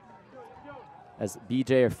 As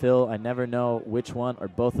BJ or Phil, I never know which one or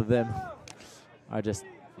both of them are just.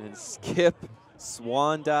 And Skip,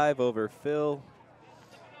 swan dive over Phil.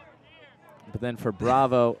 But then for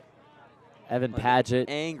Bravo, Evan Padgett.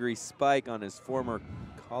 Angry spike on his former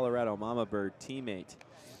Colorado Mama Bird teammate,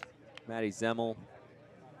 Maddie Zemmel.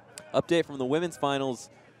 Update from the women's finals.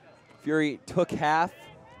 Fury took half,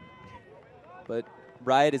 but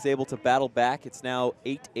Riot is able to battle back. It's now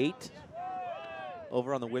 8-8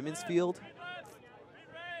 over on the women's field.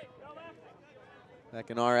 Back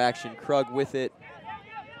in our action, Krug with it.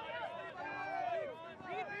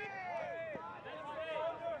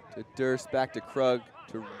 To Durst, back to Krug,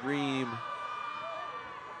 to Ream.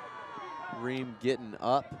 Ream getting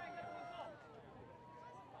up.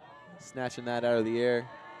 Snatching that out of the air.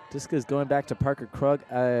 Just because going back to Parker Krug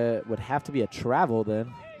would have to be a travel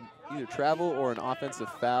then. Either travel or an offensive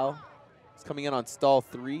foul. It's coming in on stall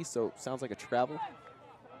 3, so sounds like a travel.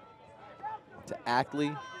 To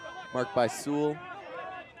Ackley, marked by Sewell.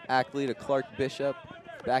 Ackley to Clark Bishop,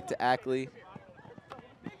 back to Ackley.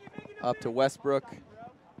 Up to Westbrook,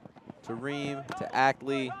 to Ream, to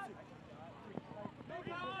Ackley.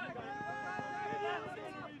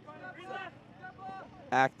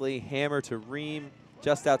 Ackley, hammer to Ream,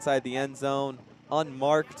 just outside the end zone.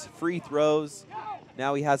 Unmarked, free throws.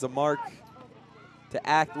 Now he has a mark to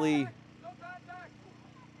Ackley.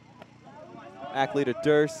 Ackley to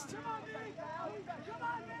Durst.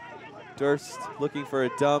 Durst looking for a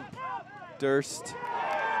dump. Durst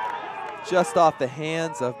just off the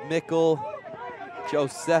hands of Mickle. Joe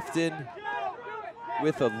Sefton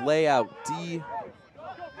with a layout D.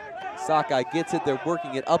 Sockeye gets it. They're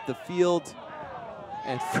working it up the field.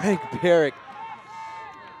 And Frank Barrick,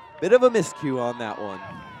 bit of a miscue on that one.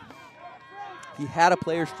 He had a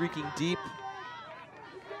player streaking deep.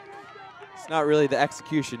 It's not really the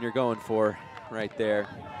execution you're going for right there.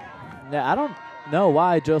 Yeah, I don't know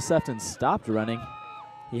why Joe Sefton stopped running.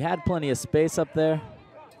 He had plenty of space up there.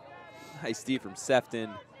 Nice D from Sefton.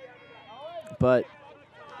 But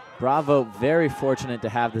Bravo very fortunate to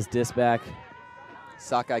have this disc back.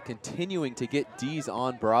 Sockeye continuing to get Ds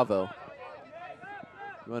on Bravo.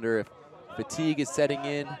 You wonder if fatigue is setting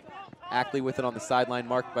in. Ackley with it on the sideline,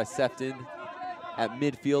 marked by Sefton. At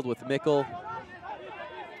midfield with Mickle.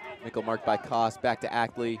 Mickle marked by Koss, back to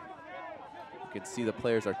Ackley. You can see the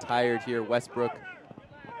players are tired here. Westbrook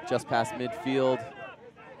just past midfield.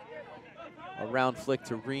 A round flick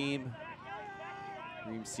to Ream.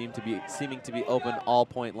 Ream seeming to be open all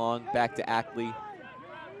point long. Back to Ackley.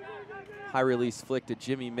 High release flick to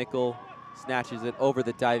Jimmy Mickle. Snatches it over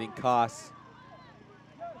the diving Koss.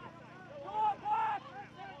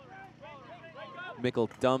 Mickle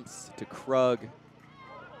dumps to Krug.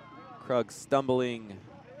 Krug stumbling.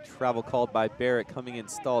 Travel called by Barrett, coming in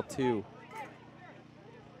stall 2.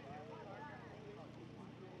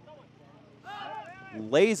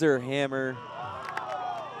 Laser hammer.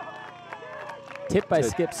 Tipped by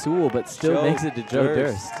Skip Sewell, but still makes it to Joe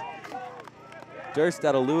Durst. Durst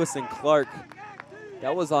out of Lewis and Clark.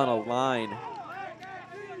 That was on a line.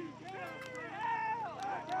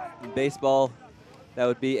 In baseball, that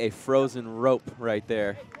would be a frozen rope right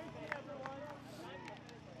there.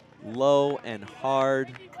 Low and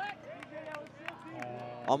hard.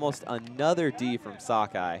 Almost another D from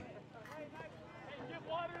Sockeye.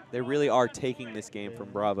 They really are taking this game from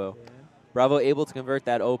Bravo. Bravo able to convert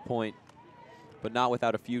that O point, but not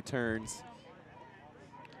without a few turns.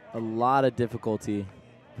 A lot of difficulty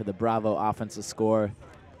for the Bravo offense to score,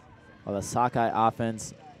 while the Sockeye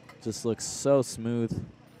offense just looks so smooth.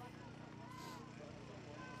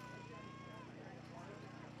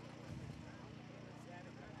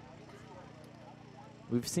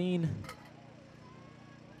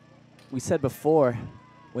 We said before,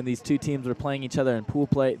 when these two teams were playing each other in pool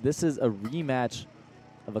play, this is a rematch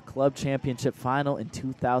of a club championship final in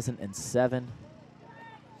 2007.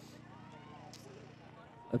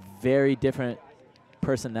 A very different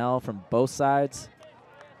personnel from both sides,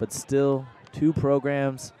 but still two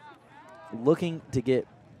programs looking to get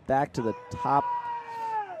back to the top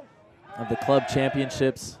of the club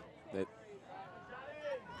championships.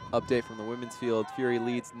 Update from the women's field. Fury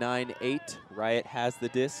leads 9-8. Riot has the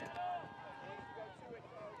disc.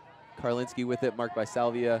 Karlinski with it, marked by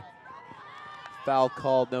Salvia. Foul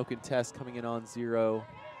called, no contest, coming in on 0.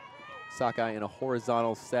 Sockeye in a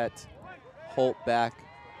horizontal set. Holt back.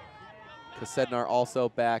 Kosednar also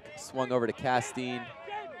back. Swung over to Castine.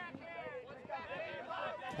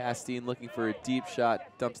 Castine looking for a deep shot.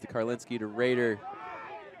 Dumps to Karlinski to Raider.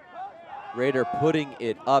 Raider putting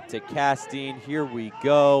it up to Castine. Here we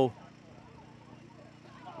go.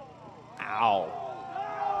 Ow.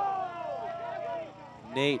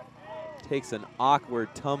 Nate takes an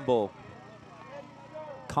awkward tumble.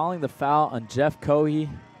 Calling the foul on Jeff Cohey.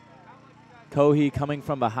 Cohey coming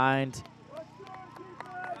from behind.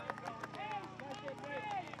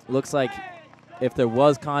 Looks like if there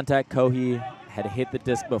was contact, Cohey had hit the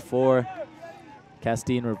disc before.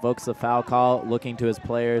 Castine revokes the foul call, looking to his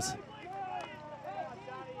players.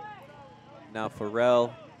 Now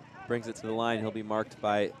Farrell brings it to the line. He'll be marked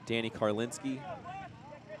by Danny Karlinski.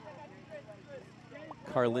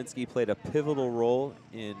 Karlinski played a pivotal role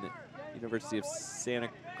in University of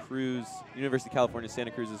California,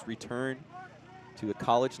 Santa Cruz's return to the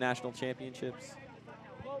college national championships.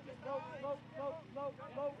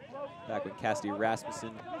 Back when Cassidy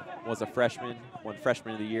Rasmussen was a freshman, won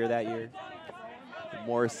Freshman of the Year that year. And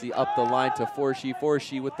Morrissey up the line to Forshee.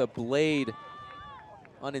 Forshee with the blade,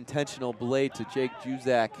 unintentional blade to Jake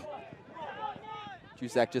Juzak.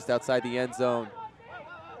 Juzak just outside the end zone.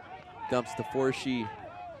 Dumps to Forshee.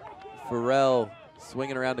 Farrell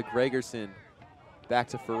swinging around to Gregerson. Back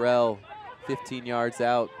to Farrell, 15 yards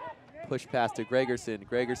out. Push pass to Gregerson.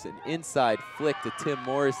 Gregerson inside, flick to Tim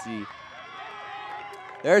Morrissey.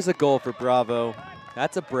 There's a goal for Bravo.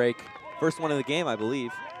 That's a break. First one of the game, I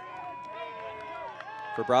believe.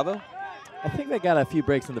 For Bravo? I think they got a few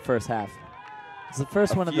breaks in the first half. It's the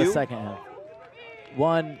first one of the second half.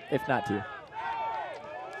 One, if not two.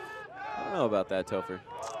 I don't know about that, Topher.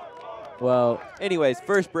 Well, anyways,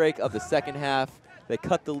 first break of the second half. They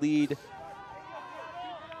cut the lead.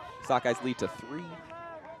 Sockeyes lead to 3.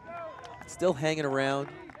 Still hanging around,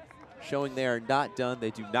 showing they are not done.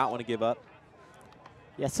 They do not want to give up.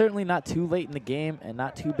 yeah, certainly not too late in the game and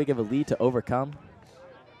not too big of a lead to overcome.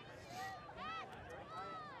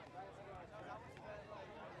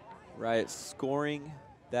 Riot scoring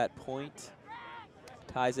that point.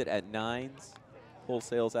 Ties it at 9s.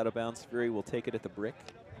 Wholesale's out of bounds. Fury will take it at the brick.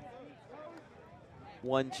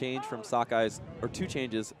 One change from Sockeyes, or 2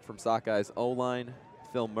 changes from Sockeyes O-line.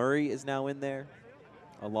 Phil Murray is now in there,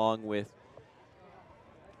 along with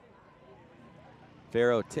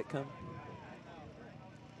Vero Titcomb.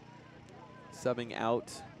 Subbing out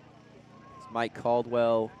is Mike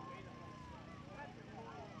Caldwell.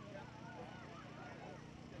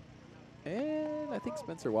 And I think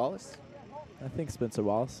Spencer Wallace. I think Spencer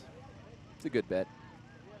Wallace. It's a good bet.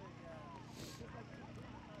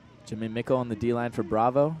 Jimmy Mickle on the D-line for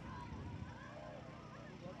Bravo.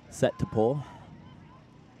 Set to pull.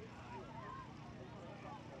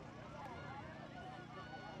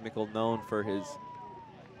 Mickle known for his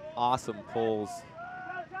awesome pulls.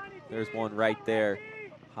 There's one right there.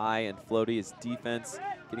 High and floaty. His defense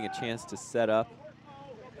getting a chance to set up.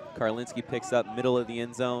 Karlinski picks up middle of the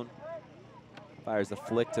end zone. Fires a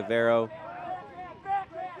flick to Vero.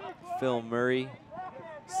 Phil Murray,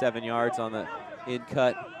 7 yards on the in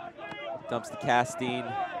cut. Dumps to Castine.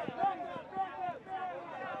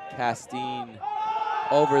 Castine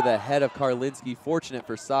over the head of Karlinski. Fortunate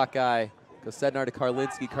for Sockeye. Kosednar to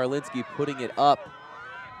Karlinski. Karlinski putting it up.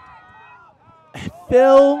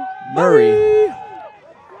 Phil Murray.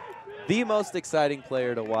 The most exciting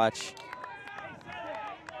player to watch.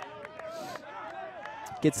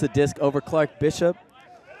 Gets the disc over Clark Bishop.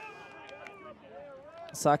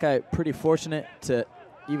 Sockeye pretty fortunate to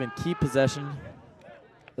even keep possession.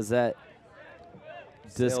 As that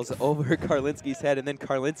disc sails over Karlinski's head, and then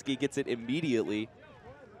Karlinski gets it immediately.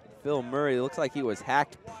 Phil Murray, looks like he was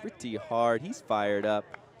hacked pretty hard. He's fired up.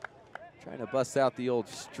 Trying to bust out the old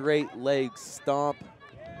straight leg stomp.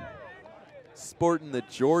 Sporting the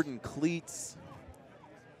Jordan cleats.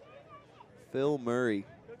 Phil Murray.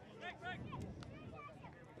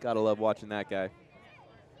 Gotta love watching that guy.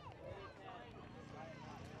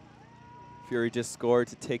 Fury just scored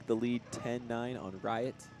to take the lead 10-9 on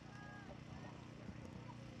Riot.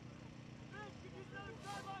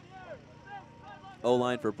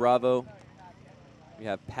 O-line for Bravo. We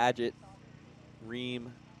have Paget,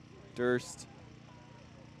 Ream, Durst,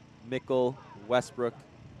 Mickle, Westbrook,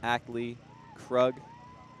 Ackley, Krug.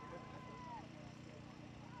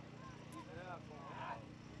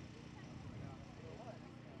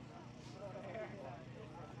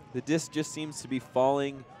 The disc just seems to be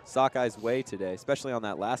falling Sockeye's way today, especially on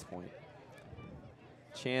that last point.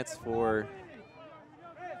 Chance for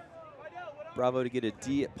Bravo to get a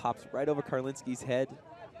D. It pops right over Karlinski's head.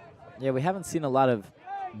 Yeah, we haven't seen a lot of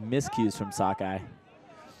miscues from Sockeye.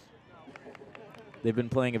 They've been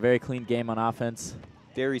playing a very clean game on offense.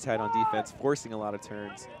 Very tight on defense, forcing a lot of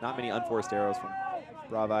turns. Not many unforced arrows from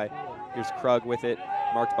Bravo. Here's Krug with it,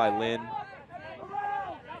 marked by Lynn.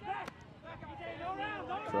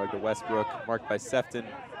 Krug to Westbrook, marked by Sefton.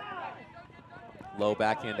 Low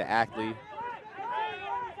backhand to Ackley.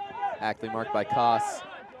 Ackley marked by Koss.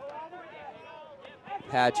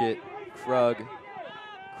 Padgett, Krug.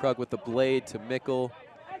 Krug with the blade to Mickle.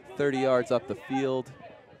 30 yards up the field.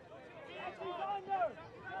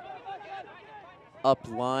 Up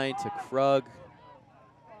line to Krug.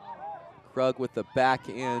 Krug with the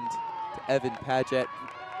backhand to Evan Padgett.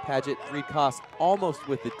 Padgett, Reed Koss almost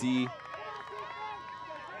with the D.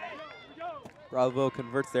 Bravo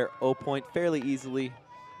converts their O point fairly easily.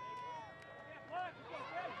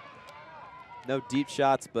 No deep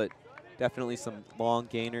shots, but definitely some long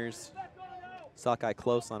gainers. Sockeye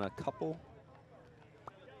close on a couple.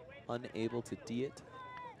 Unable to D it.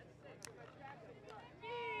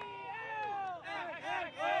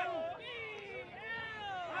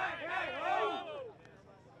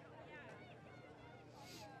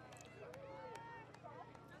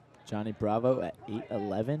 Johnny Bravo at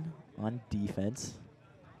 8-11 on defense.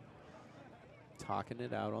 Talking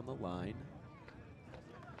it out on the line.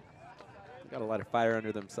 Got a lot of fire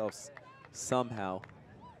under themselves somehow.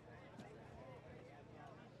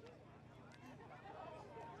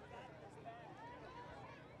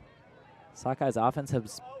 Sockeye's offense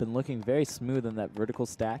has been looking very smooth in that vertical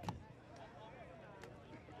stack.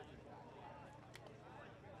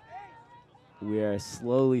 We are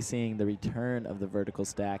slowly seeing the return of the vertical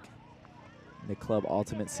stack in the club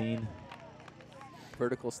ultimate scene.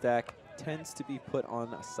 Vertical stack tends to be put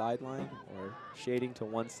on a sideline or shading to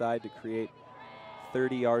one side to create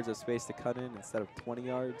 30 yards of space to cut in instead of 20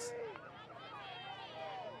 yards.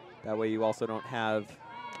 That way you also don't have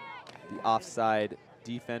the offside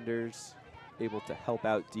defenders able to help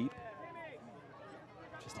out deep.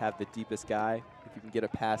 Just have the deepest guy. If you can get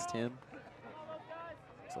it past him,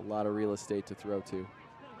 it's a lot of real estate to throw to.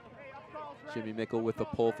 Jimmy Mickle with the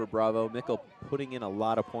pull for Bravo. Mickle putting in a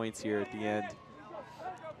lot of points here at the end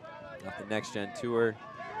of the Next Gen Tour.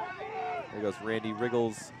 There goes Randy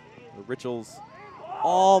Richels.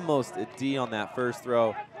 Almost a D on that first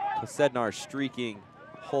throw. Kosednar streaking.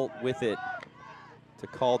 Holt with it to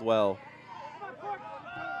Caldwell.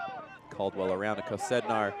 Caldwell around to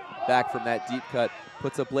Kosednar. Back from that deep cut.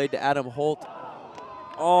 Puts a blade to Adam Holt.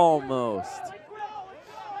 Almost.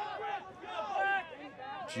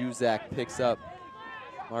 Juzak picks up.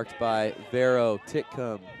 Marked by Vero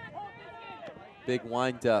Titcomb. Big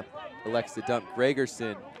wind up. Elects to dump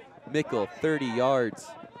Gregerson. Mickle, 30 yards.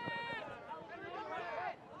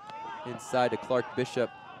 Inside to Clark Bishop.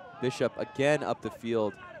 Bishop again up the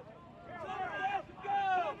field.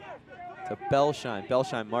 To Belsheim.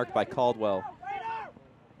 Belsheim marked by Caldwell.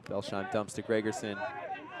 Belsheim dumps to Gregerson.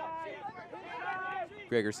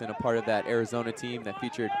 Gregerson, a part of that Arizona team that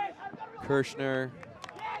featured Kirshner.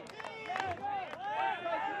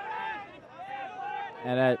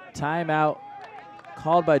 And a timeout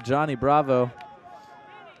called by Johnny Bravo.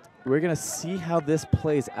 We're going to see how this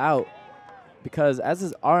plays out, because as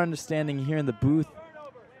is our understanding here in the booth,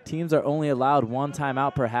 teams are only allowed one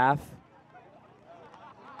timeout per half.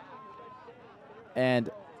 And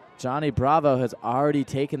Johnny Bravo has already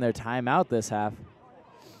taken their timeout this half.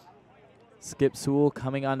 Skip Sewell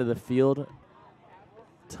coming onto the field,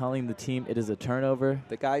 telling the team it is a turnover.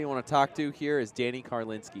 The guy you want to talk to here is Danny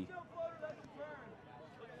Karlinski.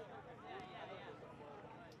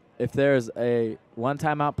 If there's a one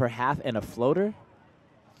timeout per half and a floater.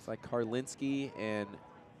 It's like Karlinski and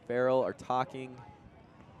Farrell are talking.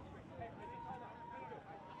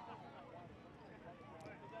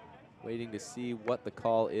 Waiting to see what the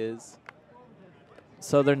call is.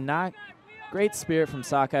 So they're not, great spirit from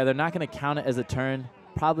Sockeye. They're not going to count it as a turn,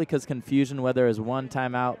 probably because confusion whether it's one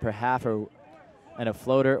timeout per half and a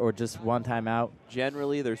floater or just one timeout.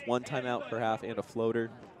 Generally, there's one timeout per half and a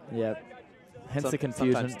floater. Yep. Hence the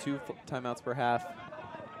confusion. Sometimes two timeouts per half.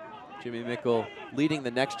 Jimmy Mickle leading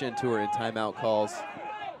the Next Gen Tour in timeout calls.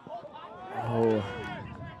 Oh.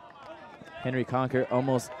 Henry Conker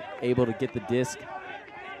almost able to get the disc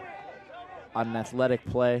on an athletic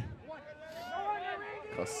play.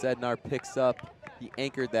 Kosednar picks up. He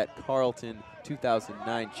anchored that Carleton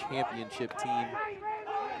 2009 championship team.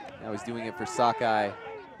 Now he's doing it for Sockeye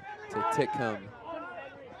to Titcomb.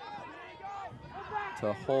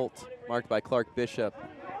 to Holt, marked by Clark Bishop.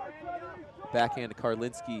 Backhand to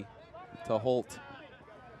Karlinski to Holt.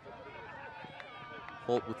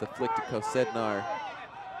 Holt with the flick to Kosednar.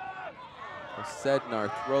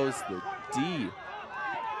 Kosednar throws the D.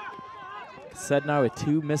 Kosednar with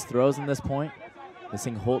 2 missed throws in this point,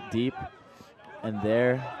 missing Holt deep, and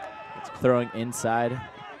there it's throwing inside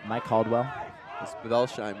Mike Caldwell. It's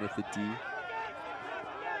Belsheim with the D.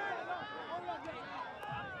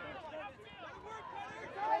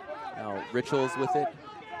 Now Richels with it.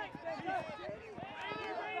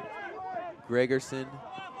 Gregerson.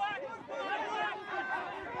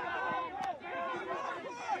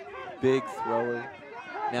 Big thrower.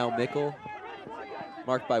 Now Mickle,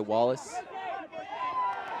 marked by Wallace.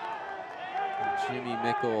 And Jimmy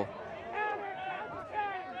Mickle.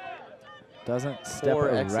 Doesn't step Poor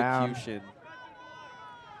around. execution.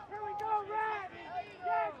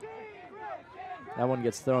 That one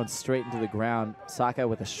gets thrown straight into the ground. Sockeye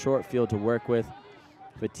with a short field to work with.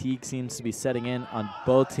 Fatigue seems to be setting in on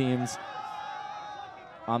both teams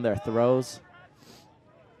on their throws.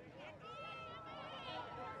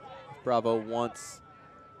 Bravo wants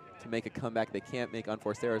to make a comeback. They can't make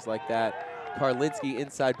unforced errors like that. Karlinski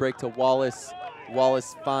inside break to Wallace.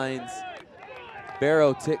 Wallace finds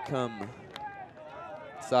Barrow Titcomb.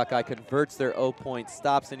 Sockeye converts their O point,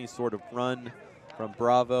 stops any sort of run from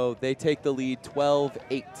Bravo. They take the lead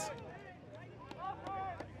 12-8.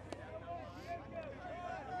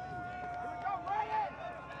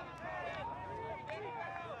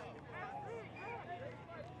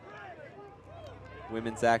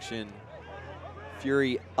 Women's action.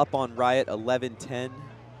 Fury up on Riot 11-10.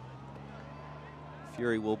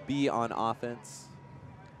 Fury will be on offense.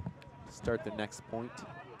 Start the next point.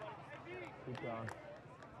 Keep going.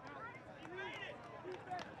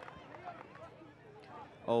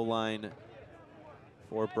 O-line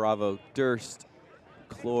for Bravo. Durst,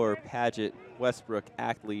 Clore, Paget, Westbrook,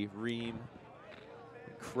 Ackley, Ream,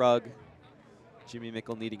 Krug. Jimmy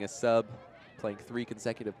Mickle needing a sub, playing 3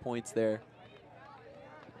 consecutive points there.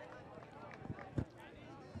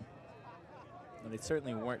 And they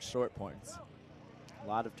certainly weren't short points. A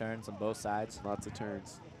lot of turns on both sides. Lots of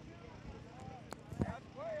turns.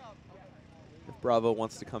 If Bravo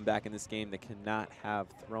wants to come back in this game, they cannot have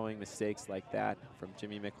throwing mistakes like that from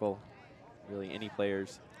Jimmy Mickle. Really, any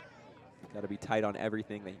players. Got to be tight on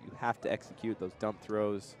everything that you have to execute, those dump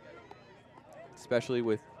throws, especially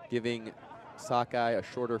with giving Sockeye a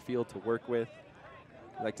shorter field to work with.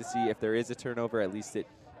 I'd like to see if there is a turnover, at least you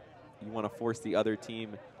want to force the other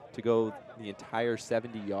team to go the entire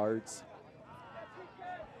 70 yards.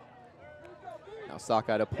 Now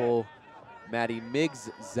Sockeye to pull Matty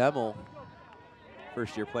Miggs-Zemmel,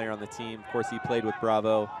 first-year player on the team. Of course, he played with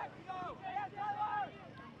Bravo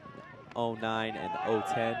 09 and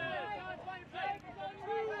 010.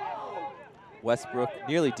 Westbrook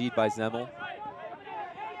nearly D'd by Zemmel.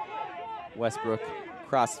 Westbrook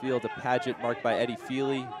cross field to Paget, marked by Eddie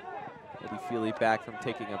Feely. Eddie Feely back from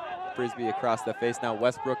taking a frisbee across the face. Now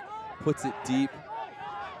Westbrook puts it deep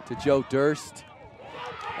to Joe Durst.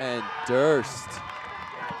 And Durst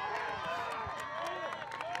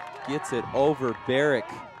gets it over Barrick.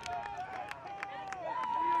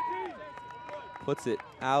 Puts it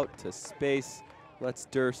out to space. Lets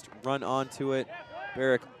Durst run onto it.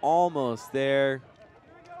 Barrick almost there.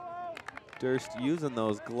 Durst using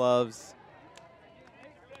those gloves.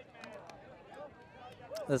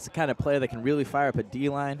 That's the kind of player that can really fire up a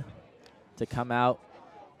D-line to come out,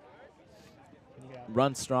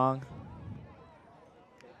 run strong.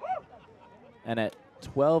 And at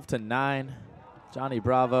 12-9, Johnny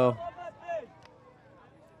Bravo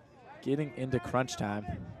getting into crunch time.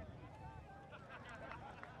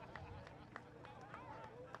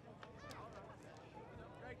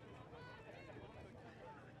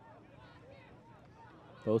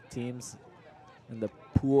 Both teams in the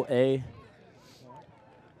Pool A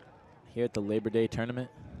here at the Labor Day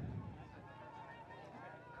tournament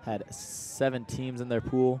had 7 teams in their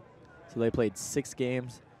pool, so they played 6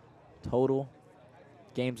 games total.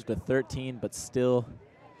 Games to 13, but still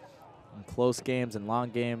in close games and long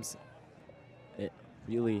games, it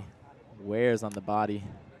really wears on the body.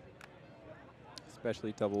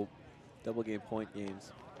 Especially double game point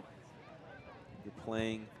games. You're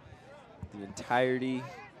playing the entirety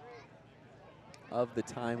of the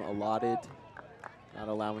time allotted, not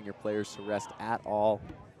allowing your players to rest at all.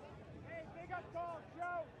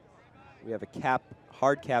 We have a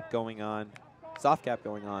hard cap going on, soft cap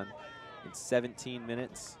going on in 17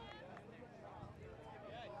 minutes.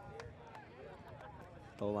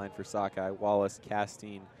 O-line for Sockeye, Wallace,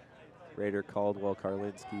 Castine, Rader, Caldwell,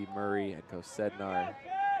 Karlinski, Murray, and Kosednar.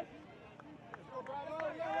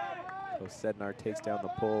 Sednar takes down the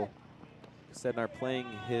pull. Sednar playing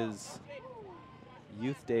his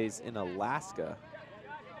youth days in Alaska.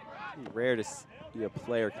 Rare to see a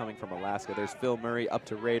player coming from Alaska. There's Phil Murray up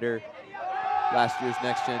to Raider. Last year's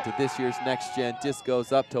next gen to this year's next gen. Disc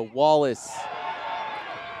goes up to Wallace.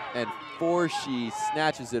 And Forshee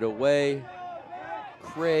snatches it away.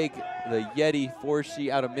 Craig, the Yeti Forshee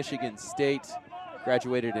out of Michigan State.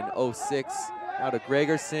 Graduated in '06. Now to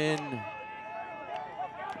Gregerson.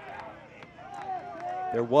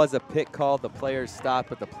 There was a pick call. The player stopped,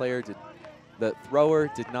 but the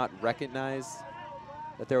thrower did not recognize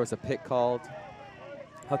that there was a pick called.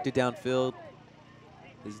 Hucked it downfield.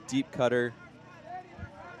 His deep cutter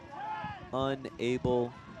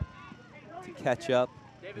unable to catch up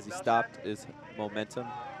as he stopped his momentum.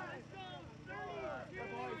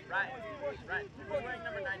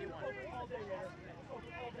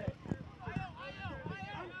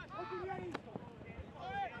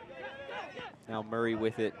 Now Murray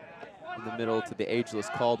with it in the middle to the ageless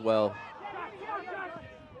Caldwell.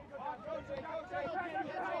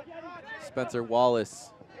 Spencer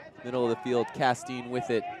Wallace, middle of the field, Castine with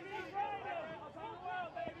it.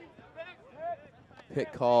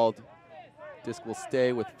 Pick called. Disc will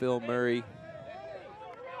stay with Phil Murray.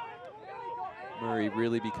 Murray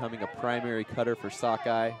really becoming a primary cutter for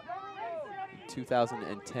Sockeye. In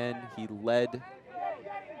 2010, he led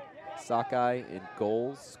Sockeye in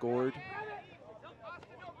goals scored.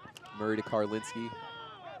 Murray to Karlinski.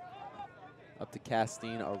 Up to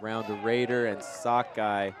Castine, around the Raider, and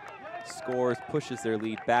Sockeye scores, pushes their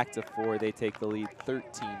lead back to 4. They take the lead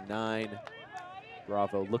 13-9.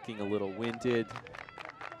 Bravo looking a little winded.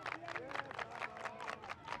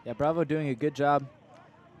 Yeah, Bravo doing a good job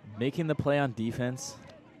making the play on defense.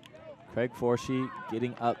 Craig Forshee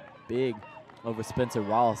getting up big over Spencer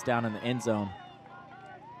Wallace down in the end zone.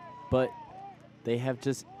 But they have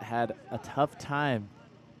just had a tough time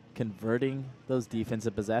converting those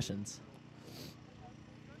defensive possessions.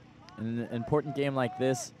 In an important game like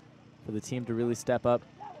this, for the team to really step up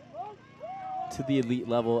to the elite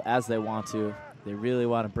level as they want to, they really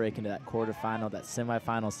want to break into that quarterfinal, that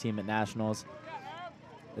semifinals team at Nationals.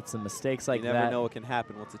 It's some mistakes like that. You never know what can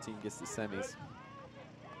happen once a team gets to semis.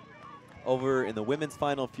 Over in the women's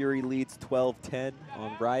final, Fury leads 12-10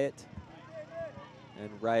 on Riot. And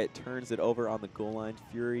Riot turns it over on the goal line.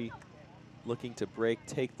 Fury looking to break,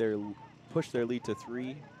 push their lead to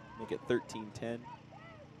 3, make it 13-10.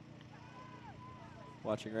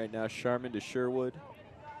 Watching right now, Sharman to Sherwood.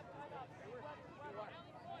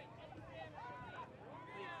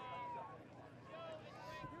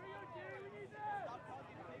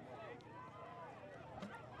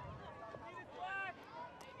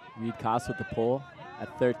 Reed Koss with the pull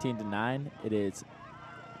at 13-9. It is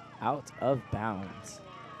out of bounds.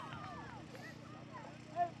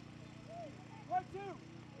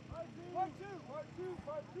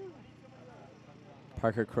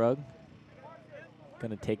 Parker Krug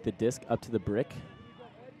gonna take the disc up to the brick.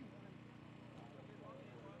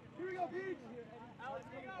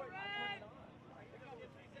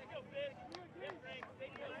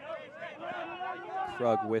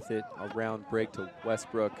 Krug with it, a round break to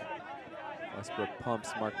Westbrook. Westbrook pumps,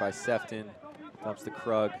 marked by Sefton, dumps to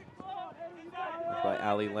Krug. Marked by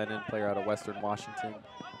Allie Lennon, player out of Western Washington.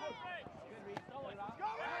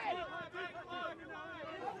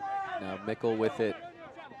 Now Mickle with it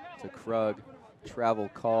to Krug. Travel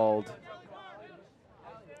called.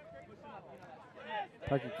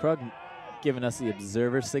 Parker Krug giving us the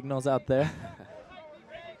observer signals out there.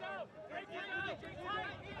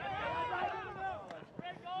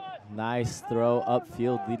 Nice throw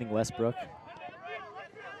upfield, leading Westbrook.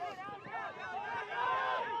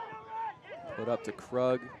 Put up to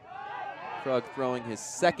Krug. Krug throwing his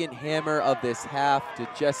second hammer of this half to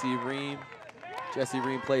Jesse Ream. Jesse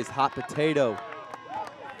Ream plays hot potato.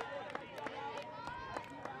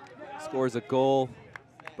 Scores a goal.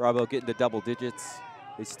 Bravo getting to double digits.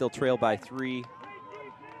 They still trail by 3.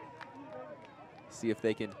 See if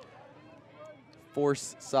they can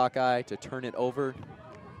force Sockeye to turn it over.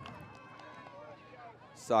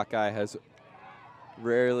 Sockeye has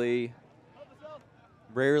rarely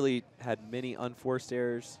had many unforced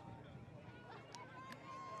errors.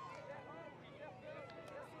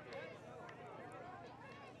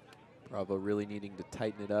 Bravo really needing to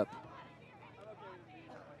tighten it up.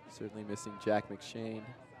 Certainly missing Jack McShane,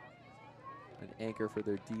 an anchor for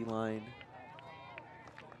their D-line.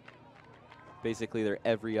 Basically, they're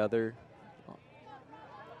every other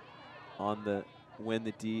on the when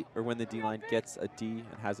the D-line gets a D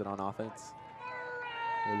and has it on offense.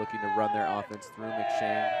 They're looking to run their offense through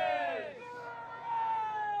McShane.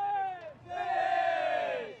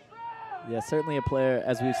 Yeah, certainly a player,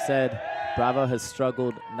 as we've said, Bravo has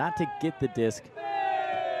struggled not to get the disc,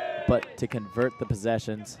 but to convert the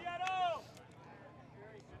possessions.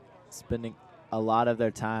 Spending a lot of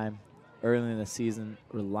their time early in the season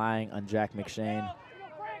relying on Jack McShane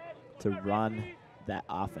to run that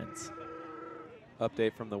offense.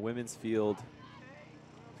 Update from the women's field.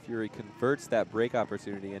 Fury converts that break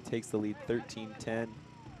opportunity and takes the lead 13-10.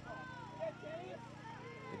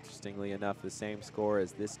 Interestingly enough, the same score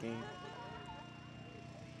as this game.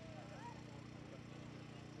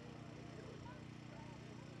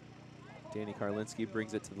 Danny Karlinski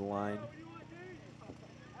brings it to the line.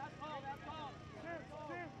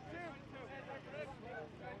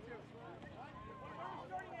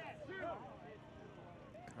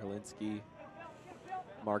 Karlinski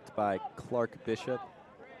marked by Clark Bishop.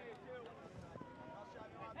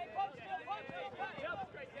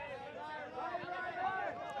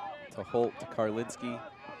 To Holt, to Karlinski.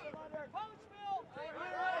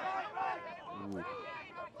 Ooh.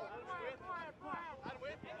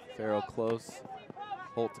 Farrell close.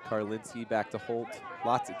 Holt to Karlinski, back to Holt.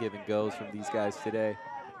 Lots of give and goes from these guys today.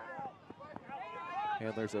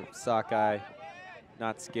 Handlers of Sockeye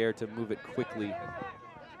not scared to move it quickly.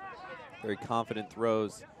 Very confident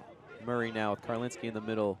throws. Murray now with Karlinski in the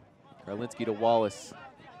middle. Karlinski to Wallace.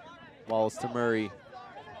 Wallace to Murray.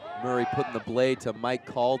 Murray putting the blade to Mike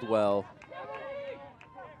Caldwell.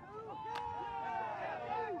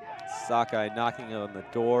 Sockeye knocking on the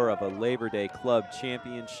door of a Labor Day Club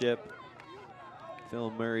championship.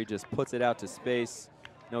 Phil Murray just puts it out to space.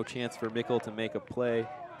 No chance for Mickle to make a play.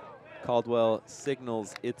 Caldwell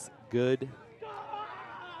signals it's good.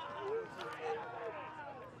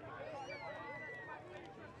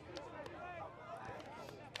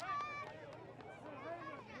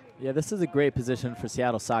 Yeah, this is a great position for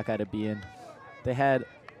Seattle Sockeye to be in. They had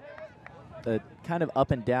a kind of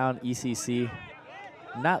up and down ECC,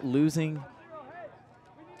 not losing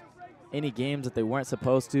any games that they weren't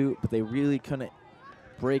supposed to, but they really couldn't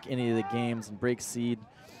break any of the games and break seed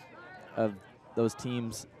of those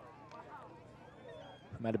teams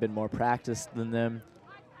who might have been more practiced than them,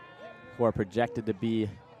 who are projected to be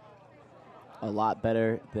a lot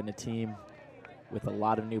better than a team with a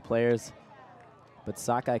lot of new players. But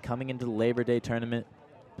Sockeye coming into the Labor Day tournament,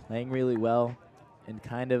 playing really well, and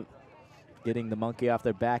kind of getting the monkey off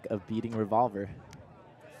their back of beating Revolver.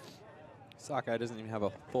 Sockeye doesn't even have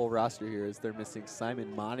a full roster here as they're missing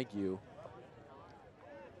Simon Montague.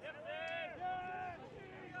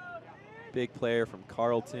 Big player from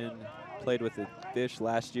Carleton, played with the Fish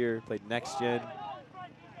last year, played next gen.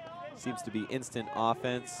 Seems to be instant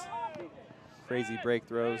offense. Crazy break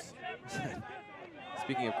throws.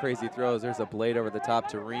 Speaking of crazy throws, there's a blade over the top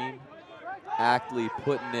to Ream. Ackley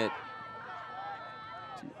putting it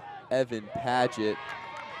to Evan Paget.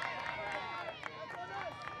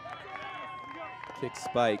 Kick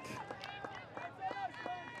spike.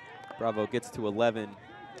 Bravo gets to 11.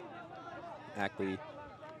 Ackley.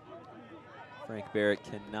 Frank Barrett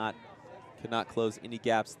cannot close any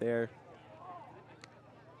gaps there.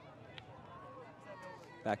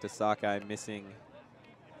 Back to Sockeye, missing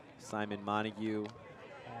Simon Montague.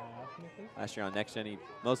 Last year on Next Gen, he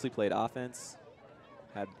mostly played offense.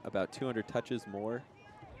 Had about 200 touches more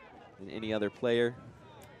than any other player.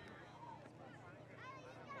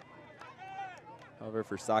 However,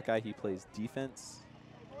 for Sockeye, he plays defense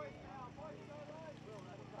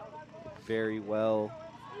very well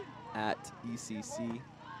at ECC.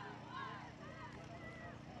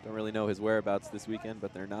 Don't really know his whereabouts this weekend,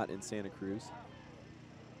 but they're not in Santa Cruz.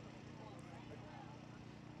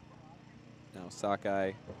 Now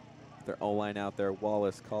Sockeye, their O-line out there,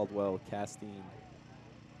 Wallace, Caldwell, Castine,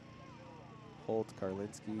 Holt,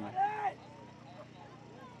 Karlinski,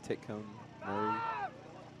 Titcomb, Murray.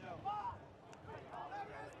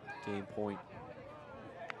 Game point.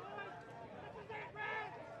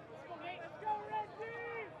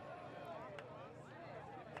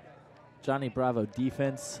 Johnny Bravo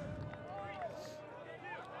defense.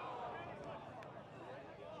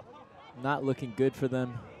 Not looking good for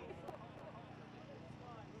them.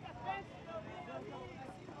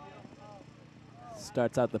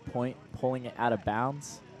 Starts out the point, pulling it out of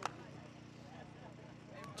bounds.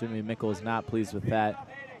 Jimmy Mickle is not pleased with that.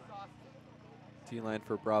 D-line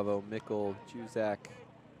for Bravo, Mickle, Juzak,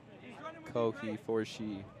 Kohi,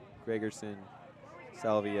 Forshi, Gregerson,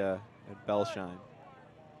 Salvia, and Belsheim.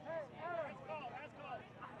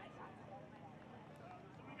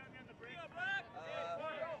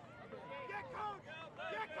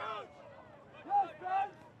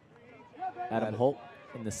 Adam Holt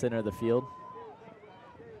in the center of the field.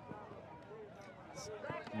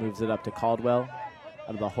 Moves it up to Caldwell.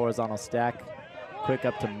 out of the horizontal stack. Quick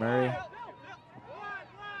up to Murray.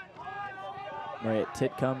 Murray at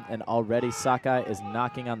Titcomb, and already Sockeye is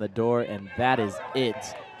knocking on the door, and that is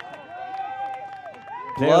it.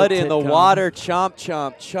 Blood in the Titcomb. water, chomp,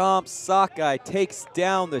 chomp, chomp. Sockeye takes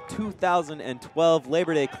down the 2012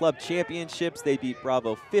 Labor Day Club Championships. They beat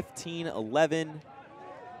Bravo 15-11.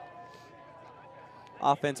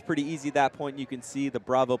 Offense pretty easy at that point. You can see the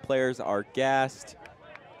Bravo players are gassed.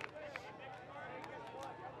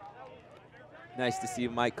 Nice to see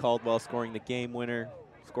Mike Caldwell scoring the game winner.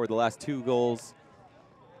 Scored the last 2 goals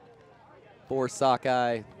for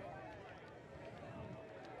Sockeye.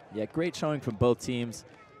 Yeah, great showing from both teams.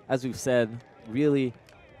 As we've said, really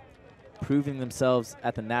proving themselves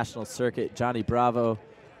at the national circuit. Johnny Bravo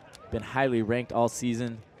been highly ranked all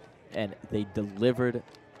season, and they delivered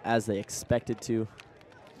as they expected to.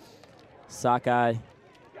 Sockeye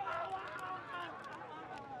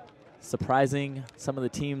surprising some of the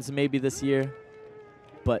teams maybe this year,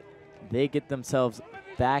 but they get themselves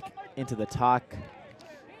back into the talk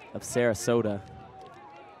of Sarasota.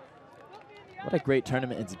 What a great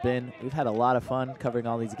tournament it's been. We've had a lot of fun covering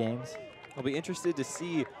all these games. I'll be interested to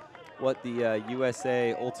see what the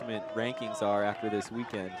USA Ultimate rankings are after this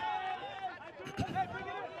weekend.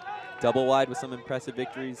 Double wide with some impressive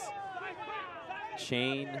victories.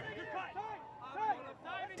 Chain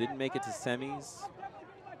didn't make it to semis.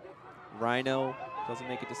 Rhino doesn't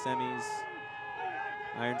make it to semis.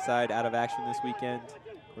 Ironside out of action this weekend.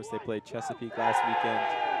 Of course, they played Chesapeake last weekend.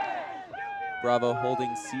 Bravo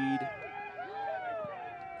holding seed.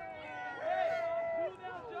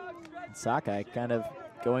 Sockeye kind of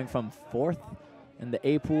going from 4th in the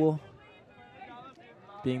A pool,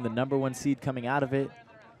 being the #1 seed coming out of it,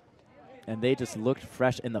 and they just looked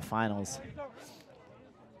fresh in the finals.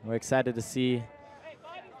 We're excited to see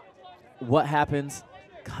what happens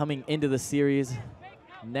coming into the series.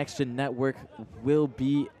 Next Gen Network will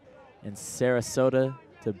be in Sarasota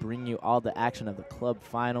to bring you all the action of the club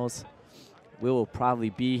finals. We will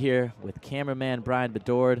probably be here with cameraman Brian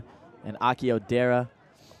Bedord and Aki Odera,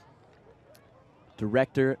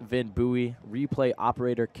 director Vin Bowie, replay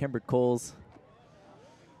operator Kimber Coles,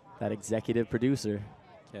 that executive producer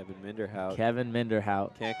Kevin Minderhout. Kevin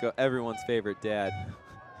Minderhout. Can't go everyone's favorite dad.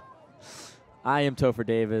 I am Topher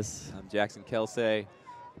Davis. I'm Jackson Kelsey.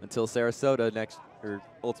 Until Sarasota next, or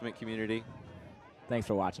Ultimate Community. Thanks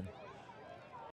for watching.